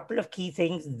 there are a couple of key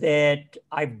things that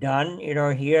I've done.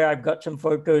 Here I've got some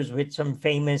photos with some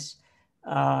famous,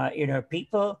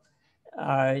 people.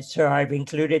 So I've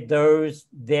included those.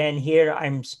 Then here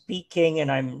I'm speaking and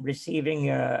I'm receiving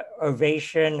a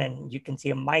ovation, and you can see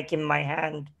a mic in my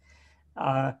hand.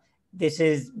 Uh, this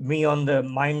is me on the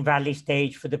Mind Valley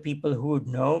stage for the people who would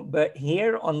know. But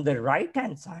here on the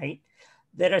right-hand side,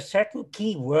 there are certain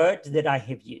key words that I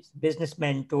have used: business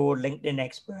mentor, LinkedIn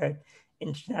expert,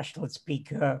 international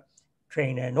speaker,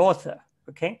 trainer, and author.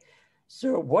 Okay.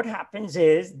 So what happens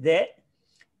is that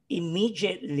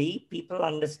immediately people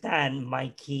understand my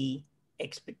key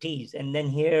expertise. And then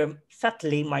here,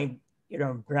 subtly, my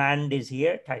brand is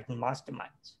here, Titan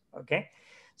Masterminds. Okay.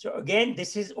 So again,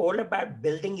 this is all about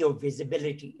building your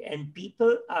visibility. And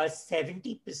people are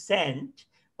 70%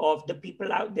 of the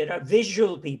people out there are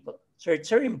visual people. So it's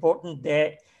very important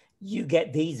that you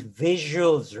get these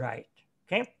visuals right.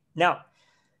 Okay. Now,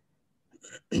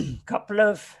 a couple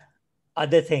of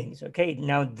other things. Okay.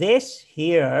 Now, this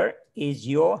here is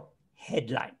your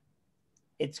headline.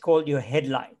 It's called your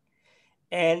headline.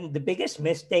 And the biggest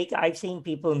mistake I've seen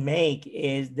people make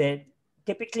is that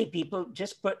typically people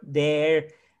just put their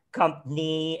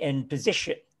company and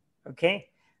position. Okay.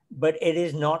 But it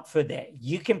is not for that.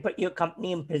 You can put your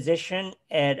company in position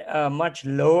at a much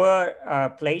lower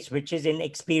place, which is in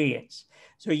experience.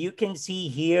 So you can see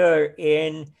here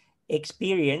in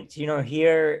experience,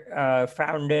 here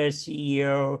founder,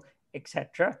 CEO,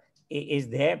 etc. is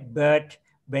there. But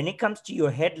when it comes to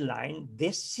your headline,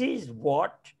 this is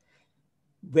what,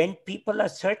 when people are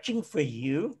searching for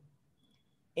you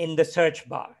in the search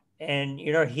bar, and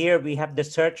here we have the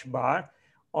search bar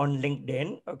on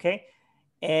LinkedIn. Okay.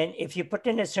 And if you put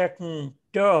in a certain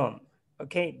term,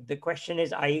 okay, the question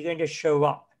is, are you going to show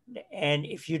up? And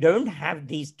if you don't have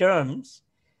these terms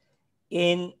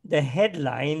in the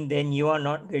headline, then you are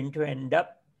not going to end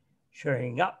up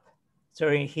showing up.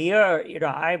 So here,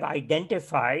 I've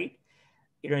identified,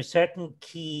 certain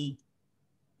key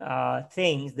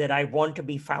things that I want to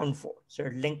be found for. So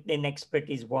LinkedIn expert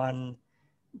is one,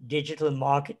 digital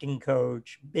marketing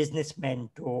coach, business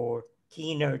mentor,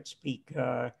 keynote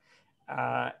speaker,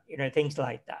 things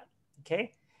like that.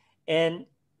 Okay. And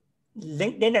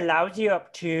LinkedIn allows you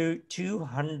up to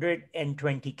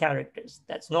 220 characters.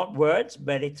 That's not words,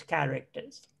 but it's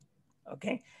characters.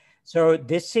 Okay. So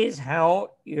this is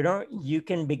how, you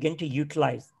can begin to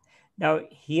utilize. Now,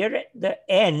 here at the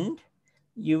end,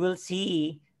 you will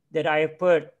see that I have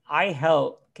put, I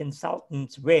help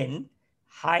consultants win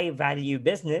high value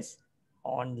business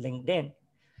on LinkedIn.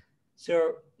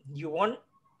 So you want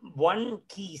one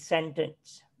key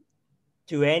sentence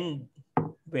to end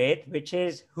with, which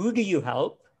is, who do you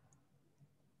help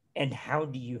and how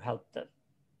do you help them?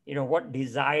 What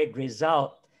desired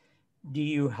result do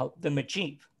you help them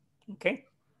achieve? Okay.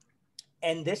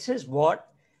 And this is what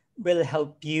will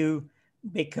help you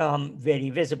become very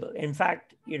visible. In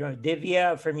fact,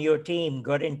 Divya from your team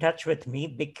got in touch with me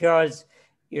because,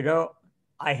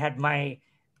 I had my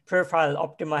profile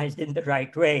optimized in the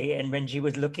right way. And when she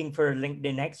was looking for a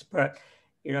LinkedIn expert,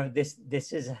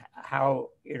 this is how,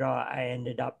 I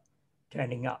ended up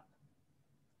turning up.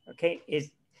 Okay.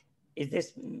 Is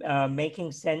this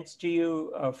making sense to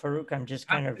you, Farooq? I'm just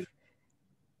kind of.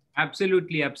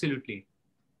 Absolutely, absolutely.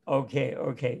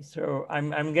 Okay. So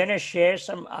I'm gonna share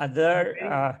some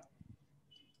other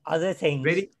things.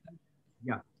 Very,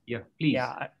 yeah, yeah, please.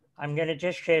 Yeah, I'm gonna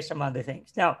just share some other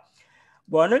things. Now,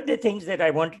 one of the things that I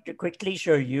wanted to quickly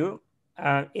show you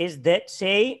is that,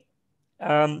 say,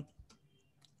 um,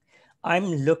 I'm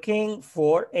looking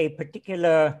for a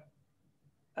particular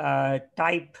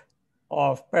type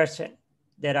of person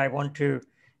that I want to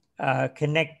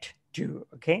connect to.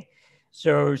 Okay.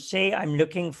 So, say I'm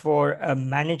looking for a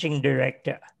managing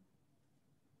director.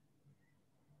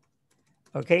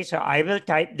 Okay. So, I will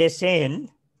type this in,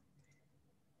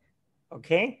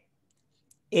 okay,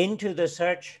 into the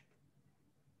search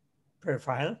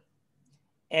profile.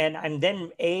 And I'm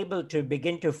then able to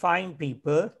begin to find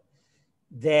people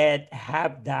that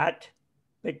have that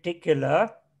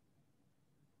particular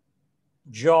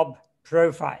job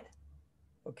profile.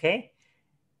 Okay.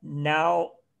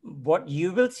 Now, what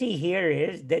you will see here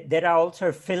is that there are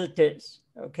also filters.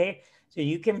 Okay. So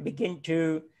you can begin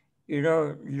to,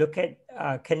 look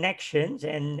at connections,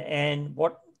 and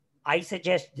what I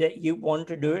suggest that you want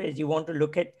to do is you want to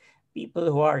look at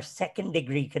people who are second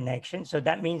degree connections. So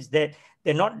that means that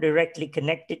they're not directly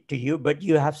connected to you, but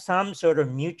you have some sort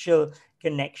of mutual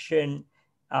connection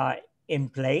uh, in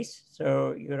place.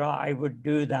 So, I would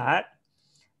do that.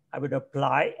 I would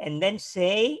apply, and then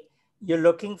say you're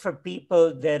looking for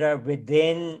people that are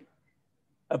within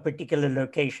a particular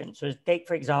location. So take,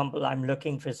 for example, I'm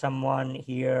looking for someone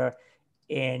here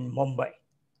in Mumbai.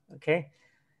 Okay.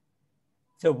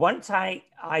 So once I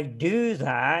do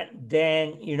that,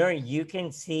 then you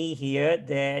can see here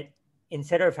that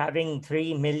instead of having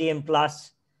 3 million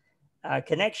plus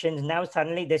connections, now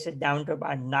suddenly this is down to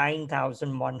about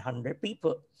 9,100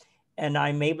 people. And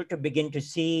I'm able to begin to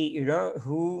see,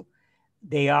 who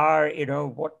they are,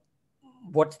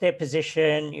 what's their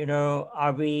position,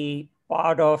 are we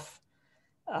part of,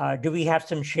 do we have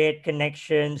some shared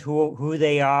connections, who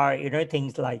they are,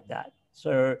 things like that.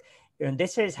 So,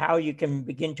 this is how you can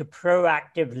begin to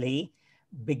proactively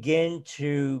begin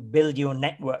to build your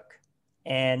network,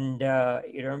 and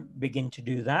begin to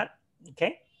do that.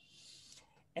 Okay.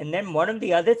 And then one of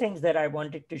the other things that I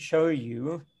wanted to show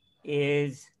you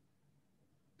is,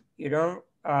 you know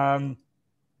um,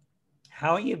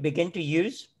 how you begin to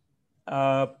use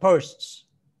posts.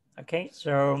 Okay,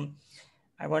 so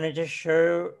I want to just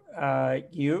show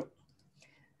you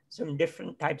some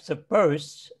different types of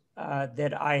posts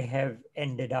that I have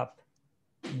ended up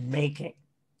making.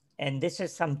 And this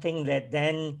is something that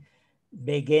then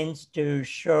begins to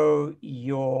show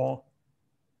your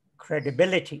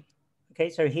credibility. Okay,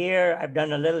 so here I've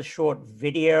done a little short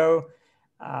video,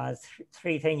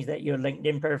 three things that your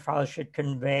LinkedIn profile should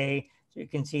convey. So you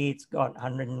can see it's got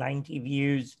 190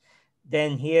 views.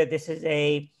 Then here, this is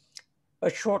a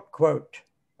short quote.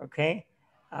 Okay.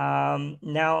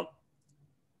 Now,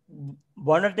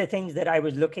 one of the things that I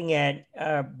was looking at,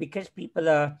 because people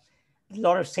are a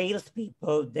lot of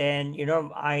salespeople, then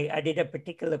I did a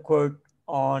particular quote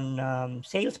on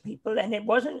salespeople, and it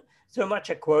wasn't so much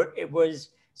a quote; it was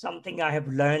something I have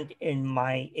learned in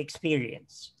my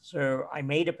experience. So I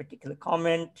made a particular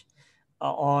comment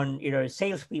on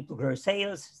salespeople grow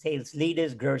sales, sales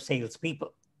leaders grow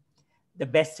salespeople. The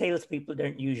best salespeople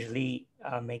don't usually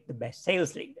make the best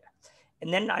sales leader.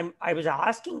 And then I was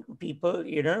asking people,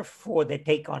 for their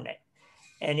take on it,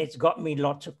 and it's got me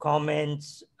lots of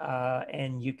comments,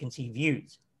 and you can see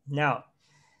views. Now,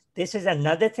 this is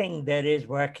another thing that is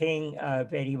working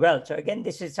very well. So again,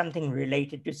 this is something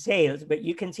related to sales, but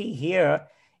you can see here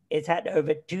it's had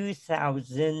over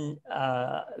 2,000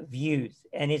 views,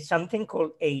 and it's something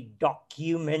called a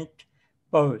document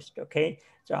post. Okay,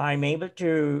 so I'm able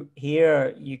to,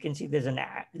 here you can see there's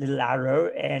a little arrow,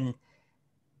 and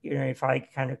if I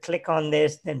kind of click on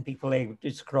this, then people are able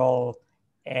to scroll,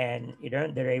 and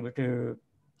they're able to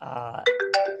uh,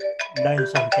 learn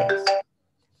some things.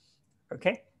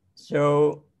 Okay,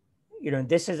 so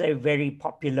this is a very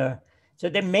popular. So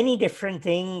there are many different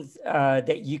things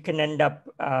that you can end up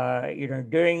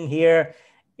doing here.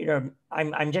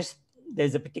 I'm just,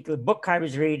 there's a particular book I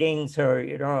was reading, so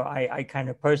I kind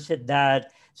of posted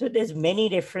that. So there's many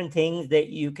different things that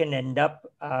you can end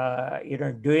up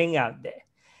doing out there.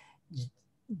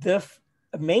 The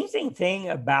amazing thing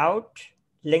about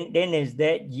LinkedIn is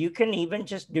that you can even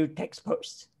just do text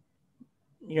posts,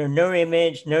 no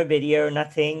image, no video,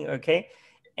 nothing. Okay.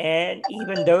 And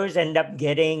even those end up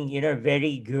getting,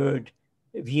 very good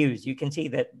views. You can see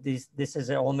that this has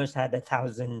almost had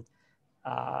 1,000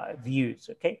 views.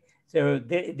 Okay. So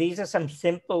these are some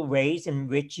simple ways in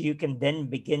which you can then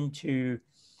begin to,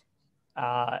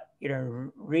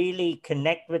 really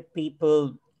connect with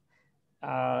people,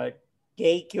 uh,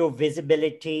 take your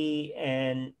visibility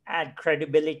and add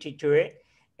credibility to it.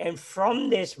 And from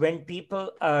this, when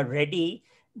people are ready,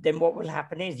 then what will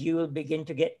happen is you will begin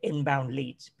to get inbound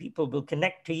leads. People will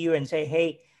connect to you and say,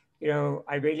 hey,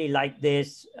 I really like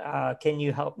this. Can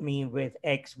you help me with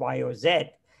X, Y, or Z?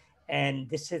 And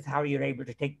this is how you're able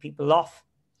to take people off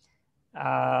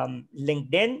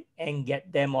LinkedIn and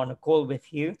get them on a call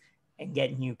with you and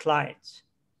get new clients.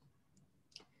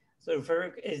 So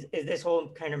Farooq, is this all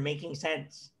kind of making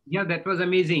sense? Yeah, that was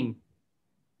amazing.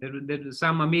 There were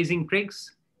some amazing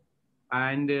tricks,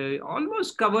 and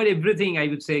almost covered everything. I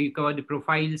would say you covered the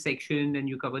profile section and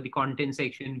you covered the content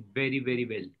section very, very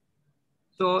well.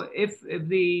 So if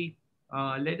the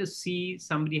let us see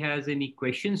somebody has any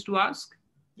questions to ask.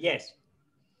 Yes.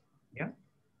 Yeah.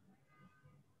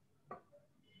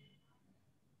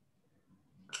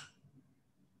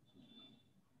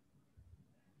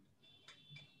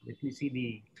 Let me see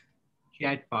the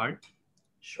chat part.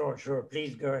 Sure, sure.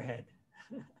 Please go ahead.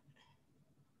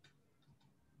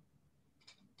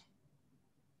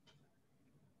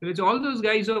 So it's all those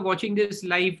guys who are watching this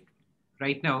live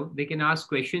right now. They can ask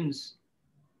questions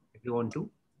if you want to.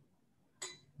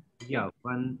 Yeah,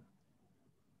 one.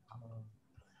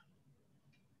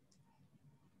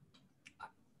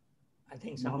 I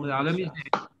think Muhammad someone wants Alam to is ask.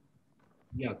 there.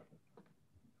 Yeah.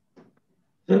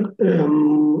 Sir,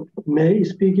 may I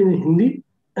speak in Hindi?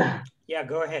 Yeah,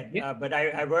 go ahead. Yeah. But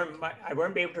I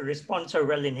won't be able to respond so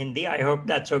well in Hindi. I hope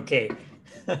that's okay.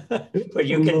 But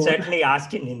you can No, certainly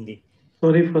ask in Hindi.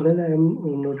 sorry for that. I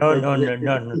am not quite No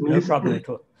English. problem at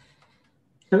all.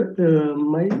 Sir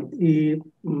मैं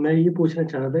ये पूछना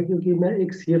चाह रहा था क्योंकि मैं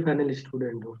एक CA final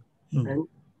student हूँ एंड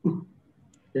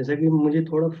जैसा कि मुझे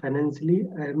थोड़ा फाइनेंशियली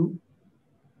आई एम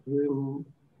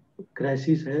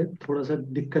क्राइसिस है, थोड़ा सा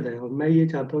दिक्कत है, और मैं ये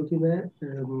चाहता हूँ कि मैं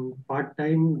पार्ट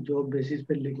टाइम जॉब बेसिस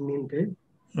पे लिंक्डइन पे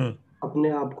अपने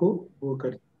आप को वो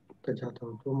करना चाहता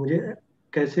हूँ, तो मुझे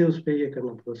कैसे उस पे ये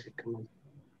करना प्रोसीड करना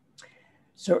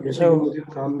जैसे कि मुझे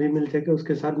काम भी मिल सके,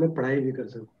 उसके साथ मैं पढ़ाई भी कर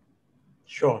सकूँ.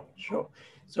 Sure.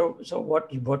 So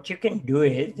what you can do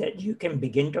is that you can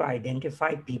begin to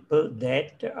identify people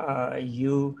that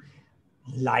you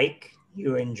like,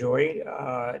 you enjoy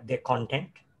their content.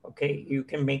 Okay, you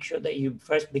can make sure that you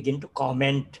first begin to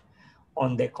comment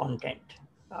on their content,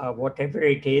 whatever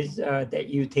it is that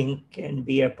you think can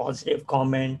be a positive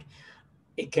comment.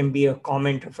 It can be a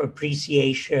comment of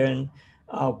appreciation.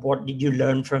 What did you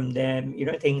learn from them?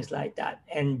 Things like that.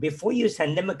 And before you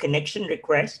send them a connection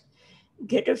request,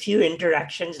 get a few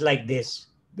interactions like this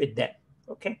with them,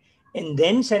 okay? And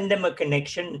then send them a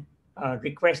connection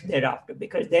request thereafter,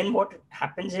 because then what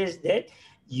happens is that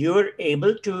you're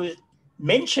able to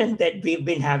mention that we've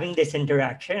been having this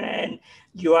interaction and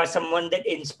you are someone that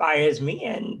inspires me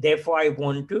and therefore I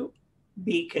want to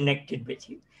be connected with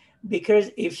you. Because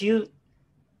if you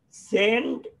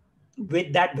send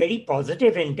with that very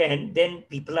positive intent, then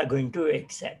people are going to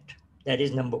accept. That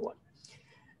is number one.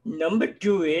 Number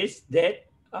two is that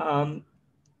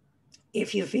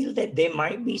if you feel that there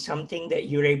might be something that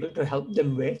you're able to help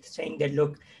them with, saying that,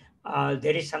 look,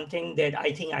 there is something that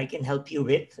I think I can help you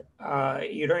with.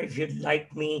 If you'd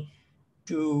like me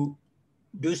to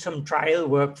do some trial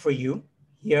work for you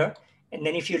here, and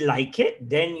then if you like it,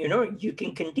 then, you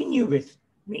can continue with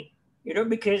me,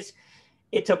 because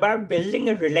it's about building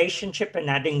a relationship and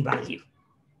adding value.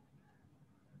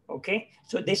 Okay,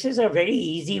 so this is a very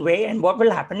easy way. And what will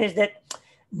happen is that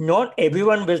not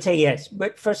everyone will say yes,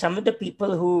 but for some of the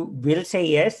people who will say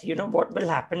yes, what will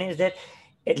happen is that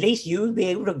at least you'll be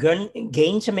able to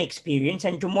gain some experience.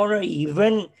 And tomorrow,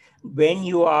 even when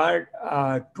you are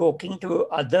talking to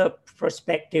other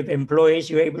prospective employees,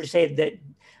 you're able to say that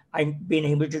I've been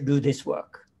able to do this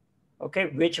work, okay,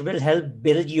 which will help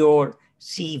build your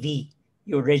CV,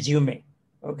 your resume,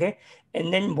 okay?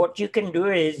 And then what you can do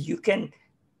is you can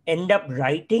end up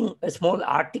writing a small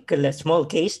article, a small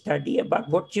case study about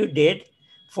what you did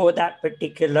for that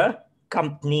particular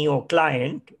company or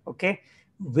client, okay?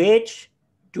 Which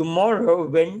tomorrow,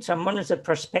 when someone is a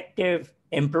prospective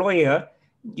employer,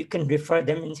 you can refer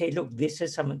them and say, look, this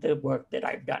is some of the work that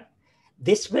I've done.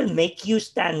 This will make you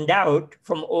stand out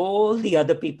from all the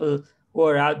other people who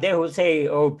are out there who say,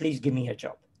 oh, please give me a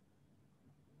job.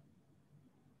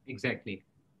 Exactly.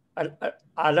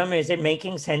 Alam, is it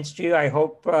making sense to you? I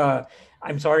hope,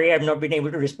 I'm sorry I've not been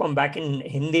able to respond back in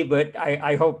Hindi, but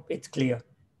I hope it's clear.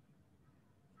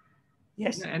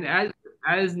 Yes. And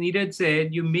as Neeraj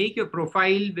said, you make your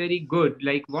profile very good,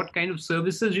 like what kind of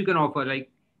services you can offer.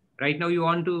 Like right now you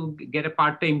want to get a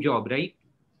part-time job, right?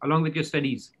 Along with your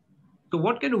studies. So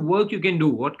what kind of work you can do,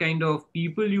 what kind of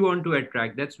people you want to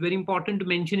attract, that's very important to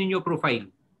mention in your profile,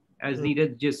 as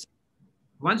Neeraj just.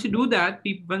 Once you do that,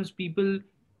 once people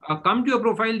come to your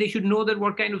profile, they should know that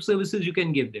what kind of services you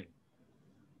can give them.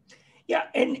 Yeah,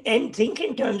 and think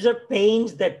in terms of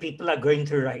pains that people are going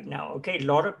through right now. Okay, a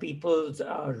lot of people's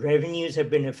revenues have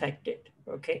been affected.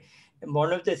 Okay, And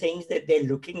one of the things that they're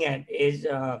looking at is,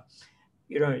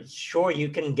 sure, you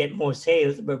can get more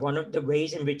sales, but one of the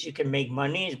ways in which you can make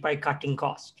money is by cutting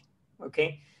cost.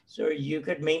 Okay. So you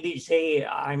could maybe say,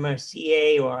 I'm a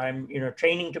CA, or I'm,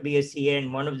 training to be a CA.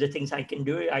 And one of the things I can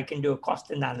do, I can do a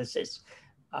cost analysis,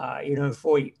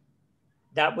 for you.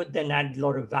 That would then add a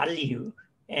lot of value.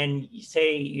 And you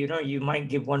say, you might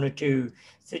give one or two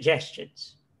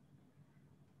suggestions.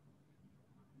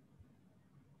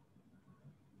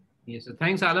 Yes, so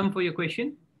thanks, Alam, for your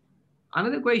question.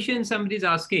 Another question somebody is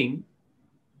asking,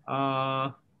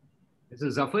 so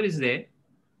Zafar is there,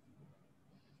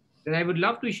 that I would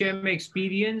love to share my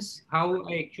experience, how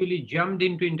I actually jumped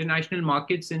into international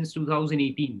markets since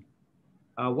 2018.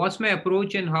 What's my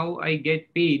approach and how I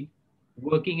get paid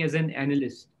working as an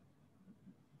analyst?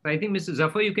 So I think Mr.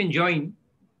 Zafar, you can join.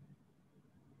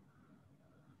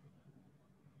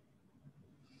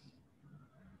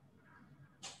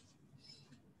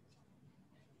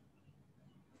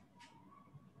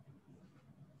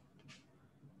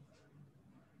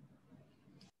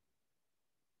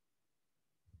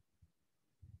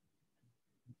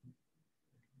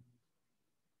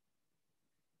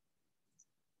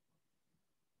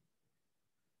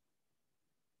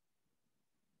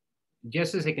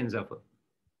 Just a second, Zafar.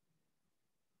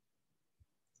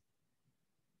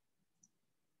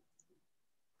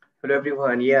 Hello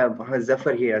everyone. Yeah,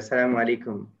 Zafar here. Assalamu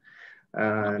alaikum.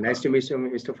 Nice to meet you,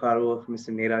 Mr. Farooq,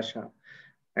 Mr. Neeraj Shah.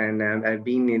 And I've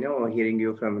been, hearing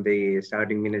you from the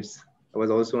starting minutes. I was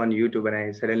also on YouTube and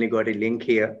I suddenly got a link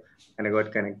here and I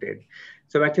got connected.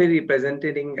 So I'm actually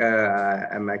representing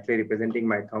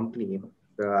my company.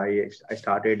 So I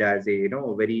started as a,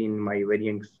 in my very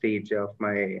young stage of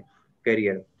my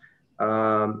career.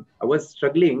 I was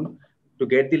struggling to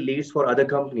get the leads for other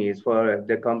companies. For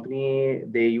the company,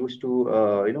 they used to,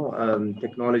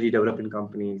 technology development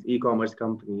companies, e-commerce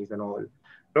companies, and all.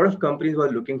 A lot of companies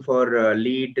were looking for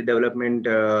lead development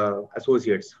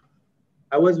associates.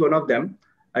 I was one of them.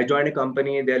 I joined a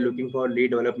company. They're looking for lead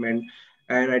development,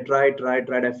 and I tried.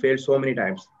 I failed so many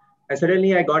times. And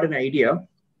suddenly, I got an idea.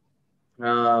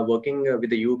 Working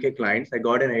with the UK clients, I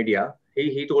got an idea.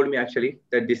 He told me actually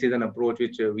that this is an approach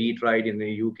which we tried in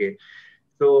the UK.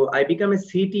 So I became a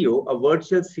CTO, a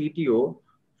virtual CTO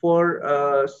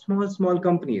for small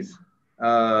companies.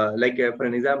 For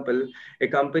an example, a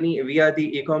company, we are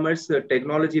the e-commerce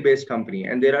technology-based company,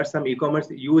 and there are some e-commerce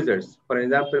users. For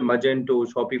example, Magento,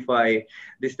 Shopify,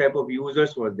 this type of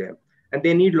users were there, and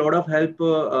they need a lot of help,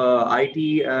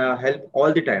 IT help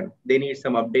all the time. They need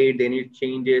some update, they need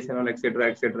changes, and all, etc.,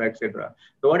 etc., etc.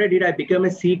 So what I did, I became a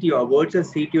CTO, a virtual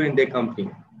CTO in their company,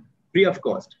 free of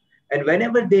cost. And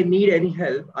whenever they need any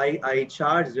help, I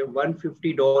charge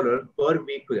 $150 per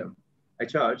week to them. I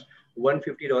charge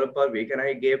 $150 per week, and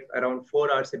I gave around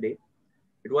 4 hours a day.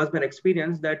 It was my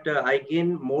experience that I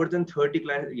gained more than 30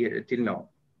 clients till now,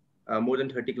 more than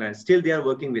 30 clients. Still, they are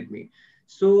working with me.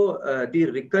 So the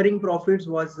recurring profits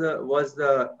was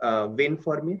the win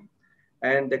for me.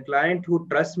 And the client who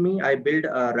trusts me, I build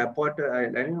a rapport.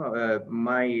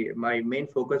 My main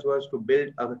focus was to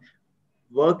build a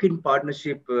work in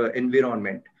partnership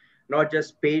environment, not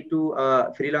just pay to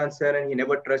a freelancer and he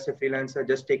never trusts a freelancer,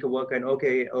 just take a work and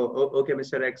okay, okay,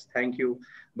 Mr. X, thank you,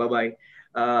 bye-bye.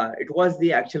 It was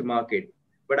the actual market.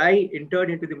 But I entered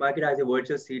into the market as a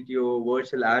virtual CTO,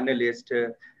 virtual analyst.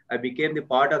 I became the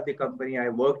part of the company. I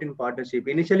worked in partnership.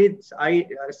 Initially,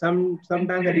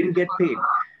 sometimes I didn't get paid,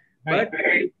 but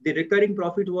the recurring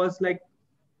profit was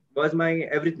my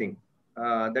everything.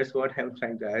 That's what I'm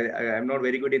trying to. I'm not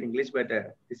very good in English, but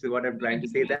this is what I'm trying to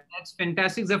say. That's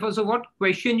fantastic, Zafar. So, what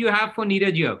question you have for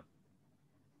Neeraj here?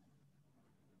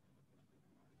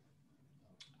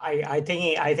 I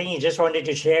think he just wanted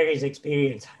to share his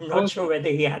experience. I'm not sure whether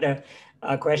he had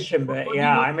a question, but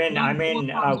yeah,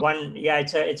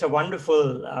 it's a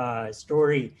wonderful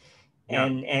story,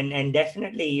 and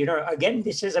definitely, again,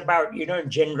 this is about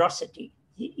generosity.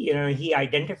 He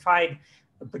identified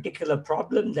a particular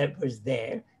problem that was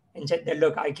there and said that,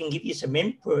 look, I can give you some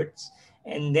inputs,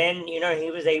 and then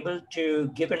he was able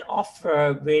to give an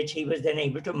offer which he was then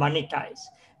able to monetize.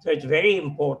 So it's very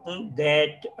important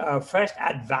that first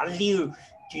add value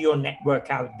to your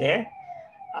network out there.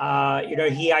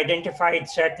 He identified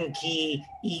certain key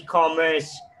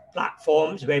e-commerce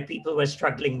platforms where people were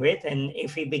struggling with, and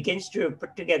if he begins to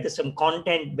put together some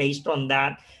content based on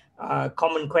that,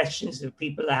 common questions that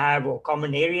people have or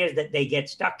common areas that they get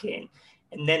stuck in,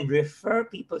 and then refer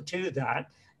people to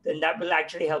that, then that will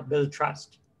actually help build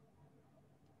trust.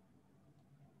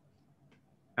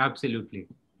 Absolutely.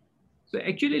 So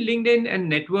actually, LinkedIn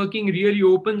and networking really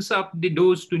opens up the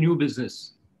doors to new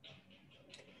business.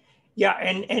 Yeah,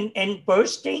 and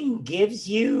posting gives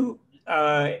you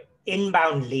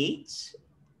inbound leads,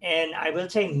 and I will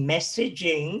say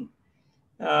messaging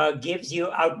gives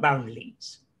you outbound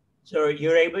leads. So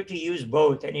you're able to use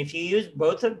both. And if you use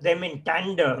both of them in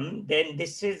tandem, then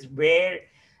this is where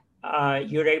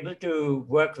you're able to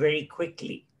work very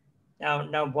quickly.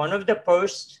 Now one of the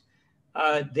posts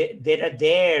that are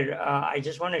there, I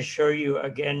just want to show you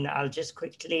again. I'll just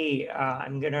quickly,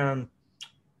 I'm going to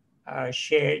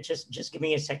share, just give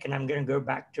me a second. I'm going to go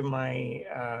back to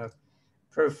my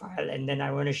profile, and then I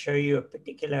want to show you a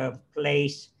particular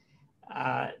place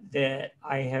that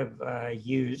I have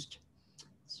used.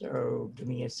 So give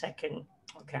me a second.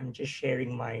 Okay, I'm just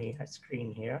sharing my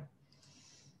screen here.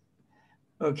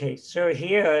 Okay, so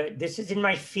here, this is in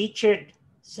my featured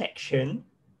section.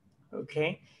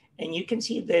 Okay, and you can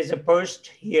see there's a post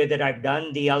here that I've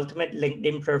done, the ultimate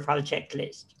LinkedIn profile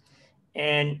checklist.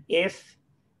 And if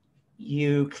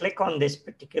you click on this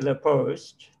particular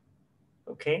post,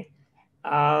 okay,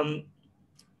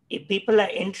 if people are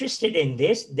interested in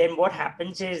this, then what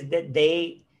happens is that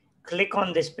they click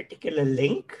on this particular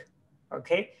link,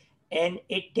 okay, and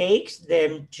it takes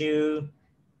them to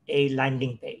a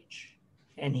landing page.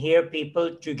 And here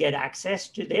people, to get access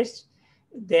to this,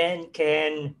 then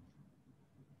can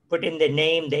put in the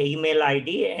name, the email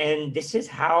ID, and this is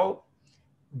how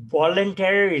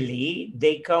voluntarily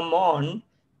they come on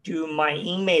to my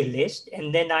email list.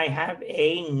 And then I have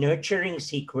a nurturing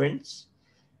sequence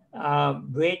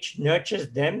which nurtures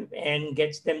them and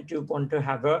gets them to want to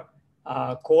have a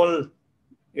call,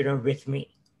 with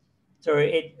me. So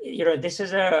this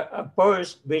is a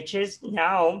post which is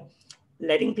now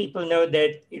letting people know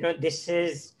that, this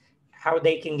is how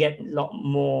they can get a lot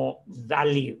more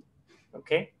value.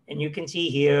 Okay. And you can see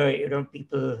here,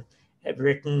 people have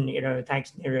written,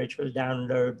 thanks Neeraj, will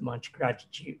download, much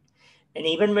gratitude. And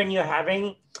even when you're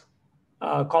having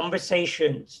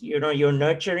conversations, you're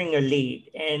nurturing a lead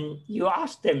and you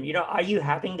ask them, are you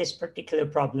having this particular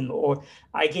problem? Or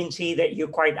I can see that you're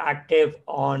quite active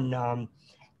on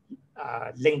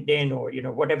LinkedIn, or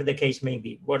whatever the case may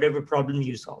be, whatever problem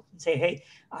you solve, and say, hey,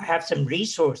 I have some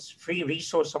free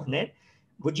resource on it.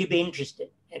 Would you be interested?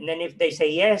 And then if they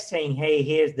say yes, saying, hey,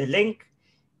 here's the link,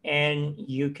 and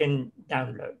you can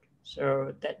download.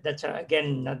 So that's again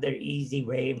another easy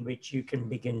way in which you can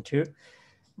begin to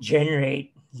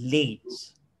generate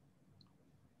leads.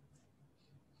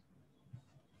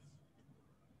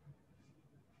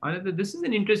 Another, this is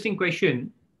an interesting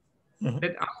question.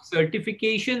 That are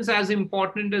certifications as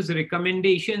important as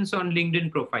recommendations on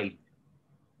LinkedIn profile?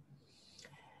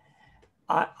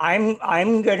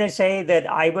 I'm going to say that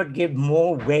I would give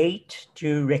more weight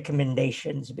to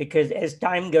recommendations, because as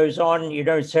time goes on,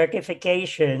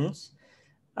 certifications,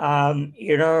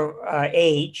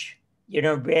 age,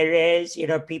 whereas,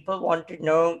 people want to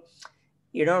know,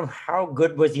 how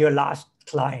good was your last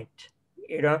client,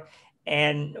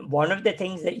 and one of the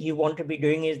things that you want to be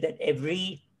doing is that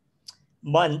every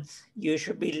month you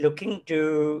should be looking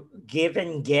to give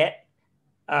and get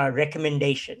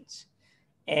recommendations,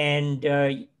 and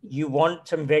you want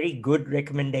some very good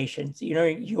recommendations.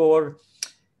 Your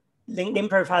LinkedIn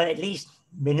profile at least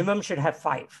minimum should have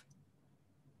 5,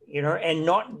 and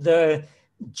not the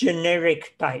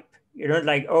generic type,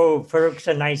 like, oh, Farooq's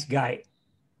a nice guy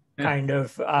kind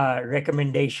of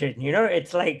recommendation.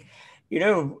 It's like,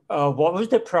 what was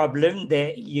the problem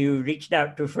that you reached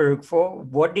out to Farooq for?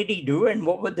 What did he do, and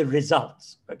what were the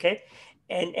results? Okay,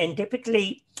 and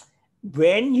typically,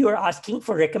 when you're asking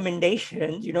for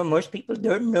recommendations, most people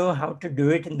don't know how to do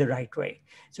it in the right way.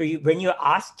 So when you're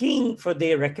asking for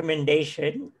their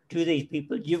recommendation to these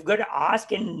people, you've got to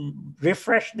ask and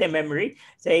refresh their memory,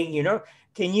 saying,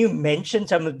 can you mention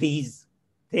some of these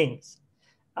things?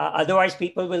 Otherwise,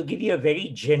 people will give you a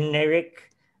very generic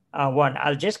one.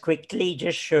 I'll just quickly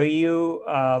just show you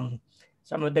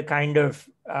some of the kind of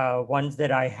ones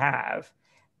that I have.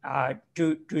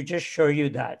 To just show you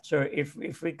that. So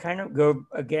if we kind of go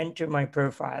again to my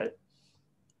profile,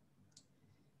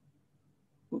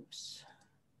 oops,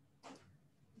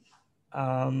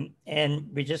 and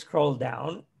we just scroll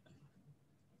down.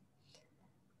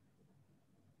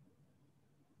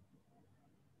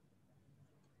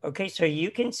 Okay, so you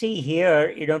can see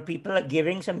here, people are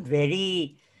giving some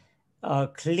very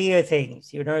clear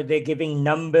things. They're giving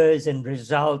numbers and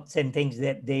results and things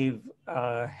that they've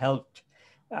helped.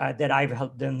 That I've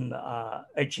helped them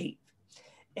achieve.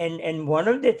 And one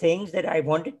of the things that I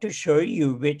wanted to show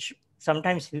you, which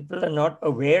sometimes people are not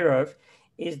aware of,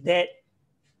 is that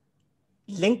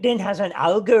LinkedIn has an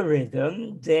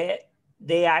algorithm that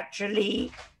they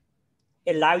actually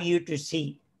allow you to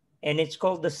see, and it's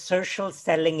called the social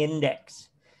selling index.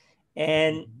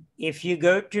 And if you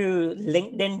go to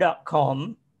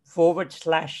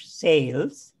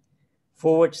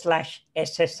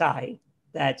linkedin.com/sales/SSI,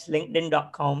 that's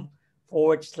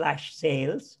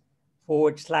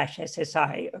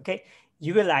linkedin.com/sales/SSI, okay,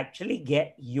 you will actually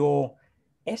get your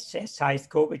SSI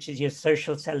score, which is your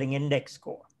social selling index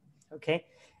score, okay?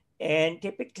 And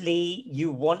typically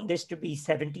you want this to be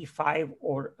 75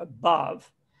 or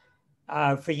above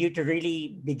for you to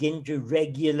really begin to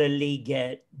regularly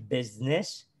get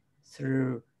business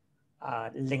through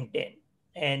LinkedIn.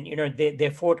 And there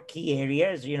are four key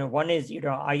areas. One is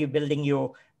are you building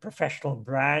your professional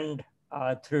brand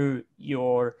through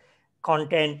your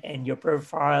content and your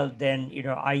profile? Then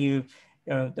are you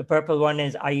the purple one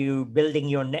is, are you building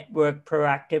your network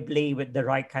proactively with the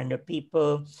right kind of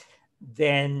people?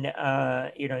 Then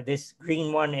this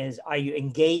green one is, are you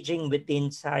engaging with the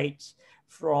insights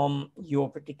from your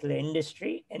particular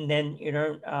industry? And then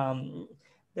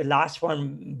the last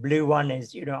one, blue one,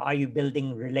 is are you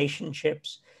building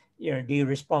relationships? Do you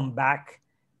respond back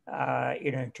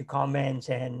to comments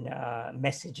and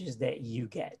messages that you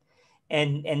get?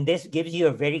 And this gives you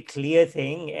a very clear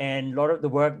thing. And a lot of the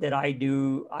work that I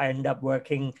do, I end up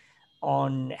working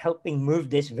on helping move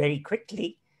this very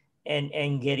quickly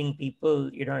and getting people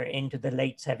into the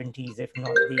late 70s, if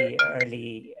not the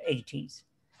early 80s.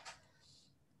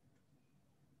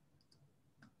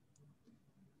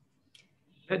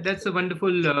 That's a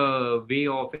wonderful way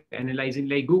of analyzing.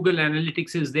 Like Google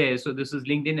Analytics is there, so this is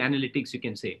LinkedIn Analytics, you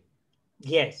can say.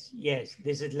 Yes.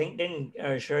 This is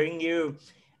LinkedIn showing you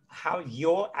how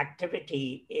your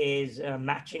activity is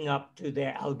matching up to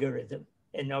their algorithm.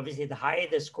 And obviously, the higher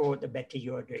the score, the better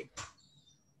you're doing.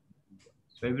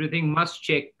 So everything must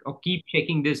check or keep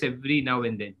checking this every now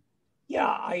and then. Yeah,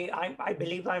 I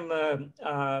believe I'm a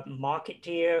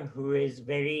marketeer who is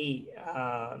very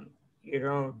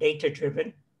data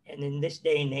driven, and in this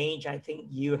day and age, I think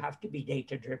you have to be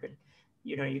data driven.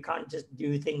 You can't just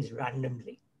do things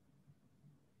randomly.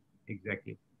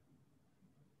 Exactly.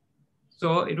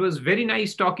 So it was very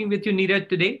nice talking with you, Neeraj,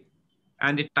 today.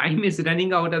 And the time is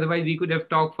running out. Otherwise, we could have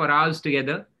talked for hours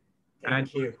together.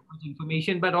 Thank you. So much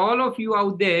information. But all of you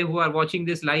out there who are watching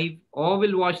this live or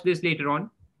will watch this later on,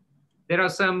 there are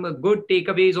some good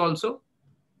takeaways also.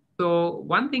 So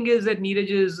one thing is that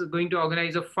Neeraj is going to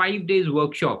organize a 5 days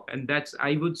workshop, and that's,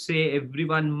 I would say,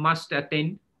 everyone must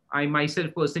attend. I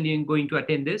myself personally am going to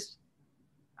attend this.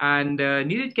 And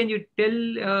Neeraj, can you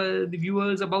tell the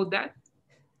viewers about that?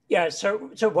 Yeah, so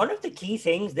one of the key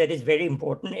things that is very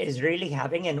important is really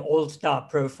having an all-star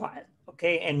profile.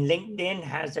 Okay, and LinkedIn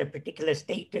has a particular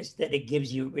status that it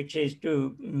gives you, which is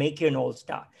to make you an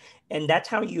all-star. And that's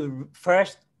how you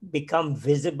first become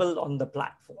visible on the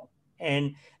platform.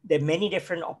 And there are many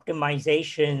different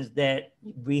optimizations that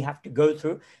we have to go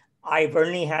through. I've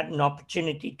only had an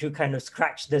opportunity to kind of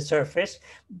scratch the surface,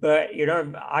 but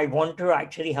I want to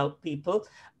actually help people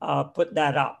put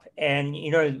that up. And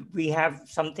we have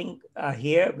something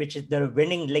here, which is the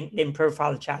winning LinkedIn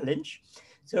profile challenge.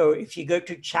 So if you go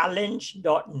to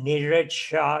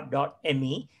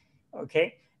challenge.neerajshah.me,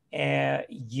 okay,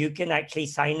 you can actually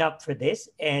sign up for this,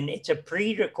 and it's a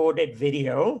pre-recorded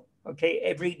video. Okay,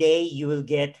 every day you will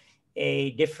get a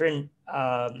different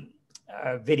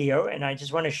video, and I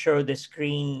just want to show the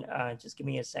screen. Just give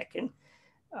me a second.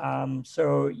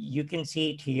 So you can see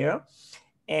it here.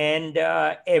 And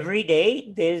every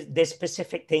day there's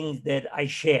specific things that I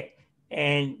share,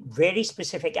 and very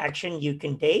specific action you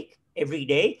can take every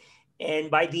day. And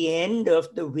by the end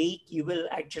of the week, you will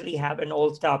actually have an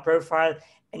all-star profile,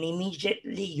 and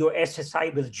immediately your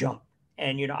SSI will jump.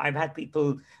 And I've had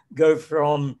people go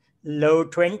from low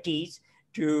 20s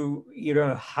to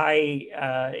high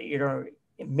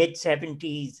mid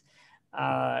 70s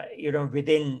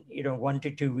within 1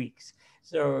 to 2 weeks.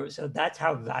 So that's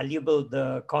how valuable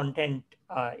the content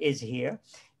is here.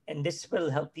 And this will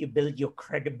help you build your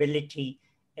credibility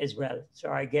as well.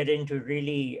 So I get into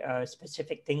really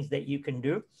specific things that you can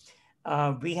do.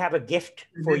 We have a gift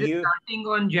for you. Starting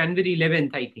on January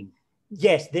 11th, I think.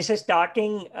 Yes, this is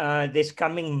starting this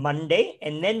coming Monday.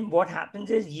 And then what happens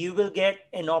is you will get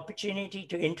an opportunity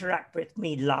to interact with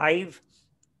me live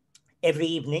every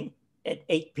evening at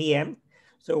 8 p.m.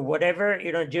 So whatever,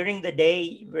 during the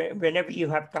day, whenever you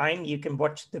have time, you can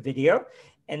watch the video.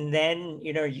 And then,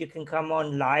 you can come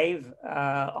on live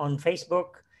on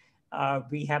Facebook.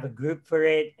 We have a group for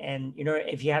it. And,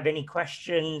 if you have any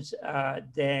questions,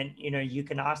 then, you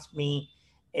can ask me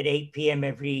at 8 p.m.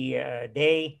 every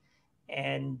day.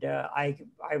 And I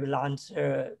will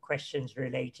answer questions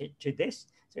related to this.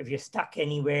 So if you're stuck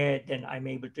anywhere, then I'm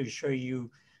able to show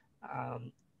you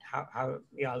I'll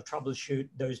troubleshoot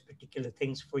those particular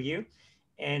things for you.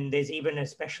 And there's even a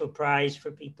special prize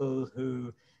for people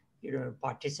who,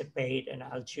 participate, and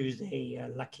I'll choose a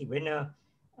lucky winner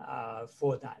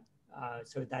for that.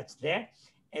 So that's there.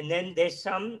 And then there's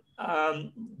some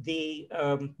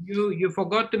you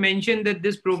forgot to mention that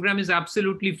this program is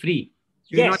absolutely free.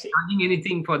 So you're not yes, charging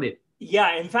anything for it.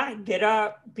 yeah. In fact, there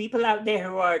are people out there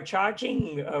who are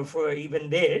charging for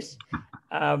even this,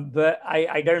 but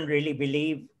I don't really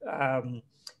believe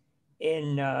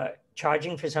in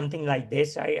charging for something like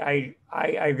this. I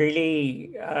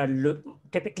really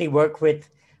typically work with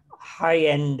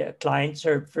high-end clients.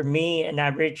 So for me, an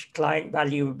average client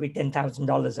value would be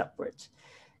 $10,000 upwards.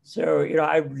 So,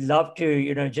 I would love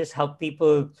to, just help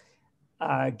people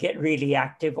get really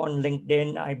active on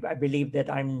LinkedIn. I believe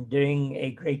that I'm doing a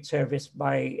great service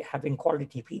by having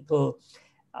quality people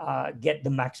get the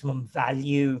maximum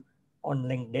value on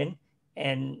LinkedIn.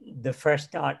 And the first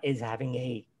start is having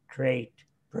a great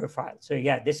profile. So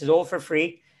yeah, this is all for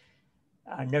free,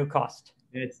 no cost.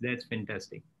 That's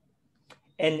fantastic.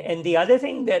 And the other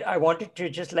thing that I wanted to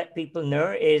just let people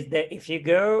know is that if you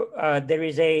go, there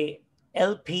is a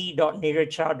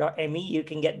lp.neerajshah.me. You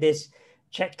can get this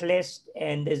checklist,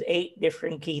 and there's 8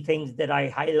 different key things that I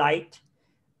highlight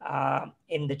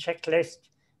in the checklist.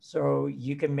 So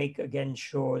you can make, again,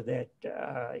 sure that,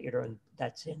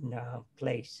 that's in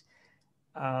place.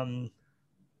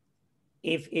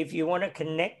 If you want to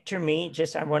connect to me,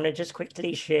 I want to just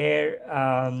quickly share.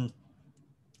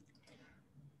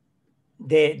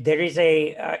 There is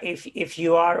if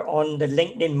you are on the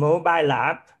LinkedIn mobile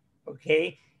app,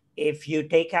 okay, if you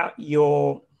take out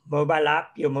your mobile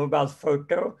app, your mobile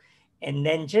photo, and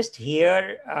then just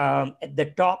here at the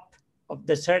top of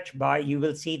the search bar, you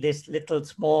will see this little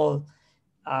small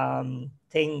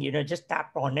thing, just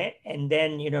tap on it, and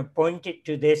then, point it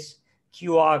to this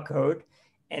QR code,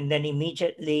 and then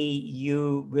immediately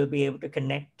you will be able to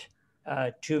connect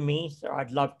to me. So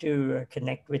I'd love to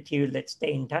connect with you. Let's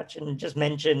stay in touch, and just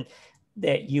mention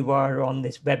that you are on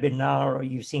this webinar or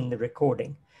you've seen the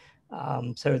recording.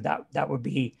 So that would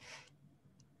be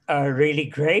really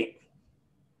great.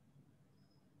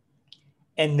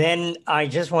 And then I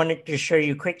just wanted to show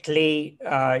you quickly,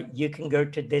 you can go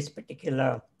to this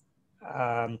particular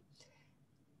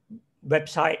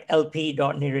website,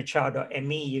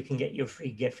 lp.neerajshah.me. You can get your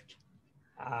free gift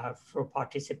for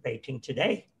participating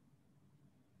today.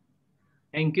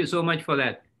 Thank you so much for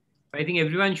that. I think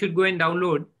everyone should go and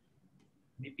download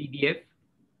the PDF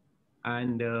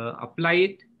and apply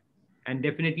it. And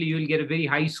definitely you'll get a very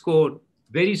high score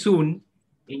very soon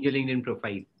in your LinkedIn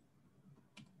profile.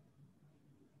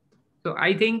 So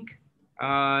I think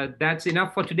that's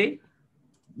enough for today.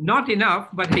 Not enough,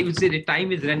 but I would say the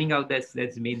time is running out. That's the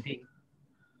main thing.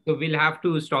 So we'll have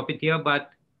to stop it here.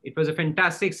 But it was a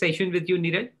fantastic session with you,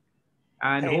 Neeraj.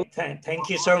 And thank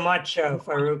you so much,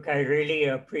 Farooq. I really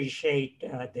appreciate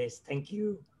this. Thank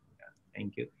you.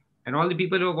 Thank you. And all the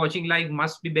people who are watching live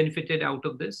must be benefited out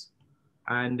of this.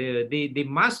 And they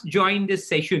must join this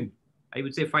session. I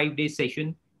would say 5-day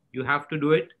session. You have to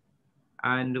do it.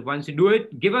 And once you do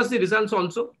it, give us the results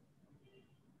also.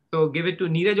 So give it to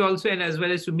Neeraj also, and as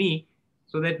well as to me,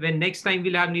 so that when next time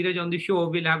we'll have Neeraj on the show,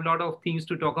 we'll have a lot of things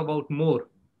to talk about more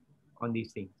on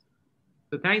these things.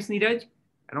 So thanks, Neeraj.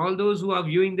 And all those who are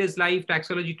viewing this live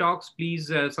Taxology Talks, please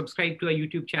subscribe to our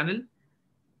YouTube channel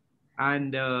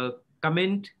and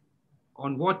comment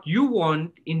on what you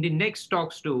want in the next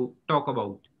talks to talk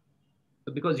about.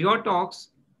 So because your talks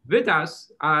with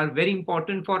us are very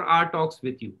important for our talks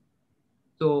with you.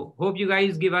 So hope you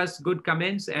guys give us good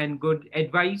comments and good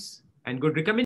advice and good recommendations.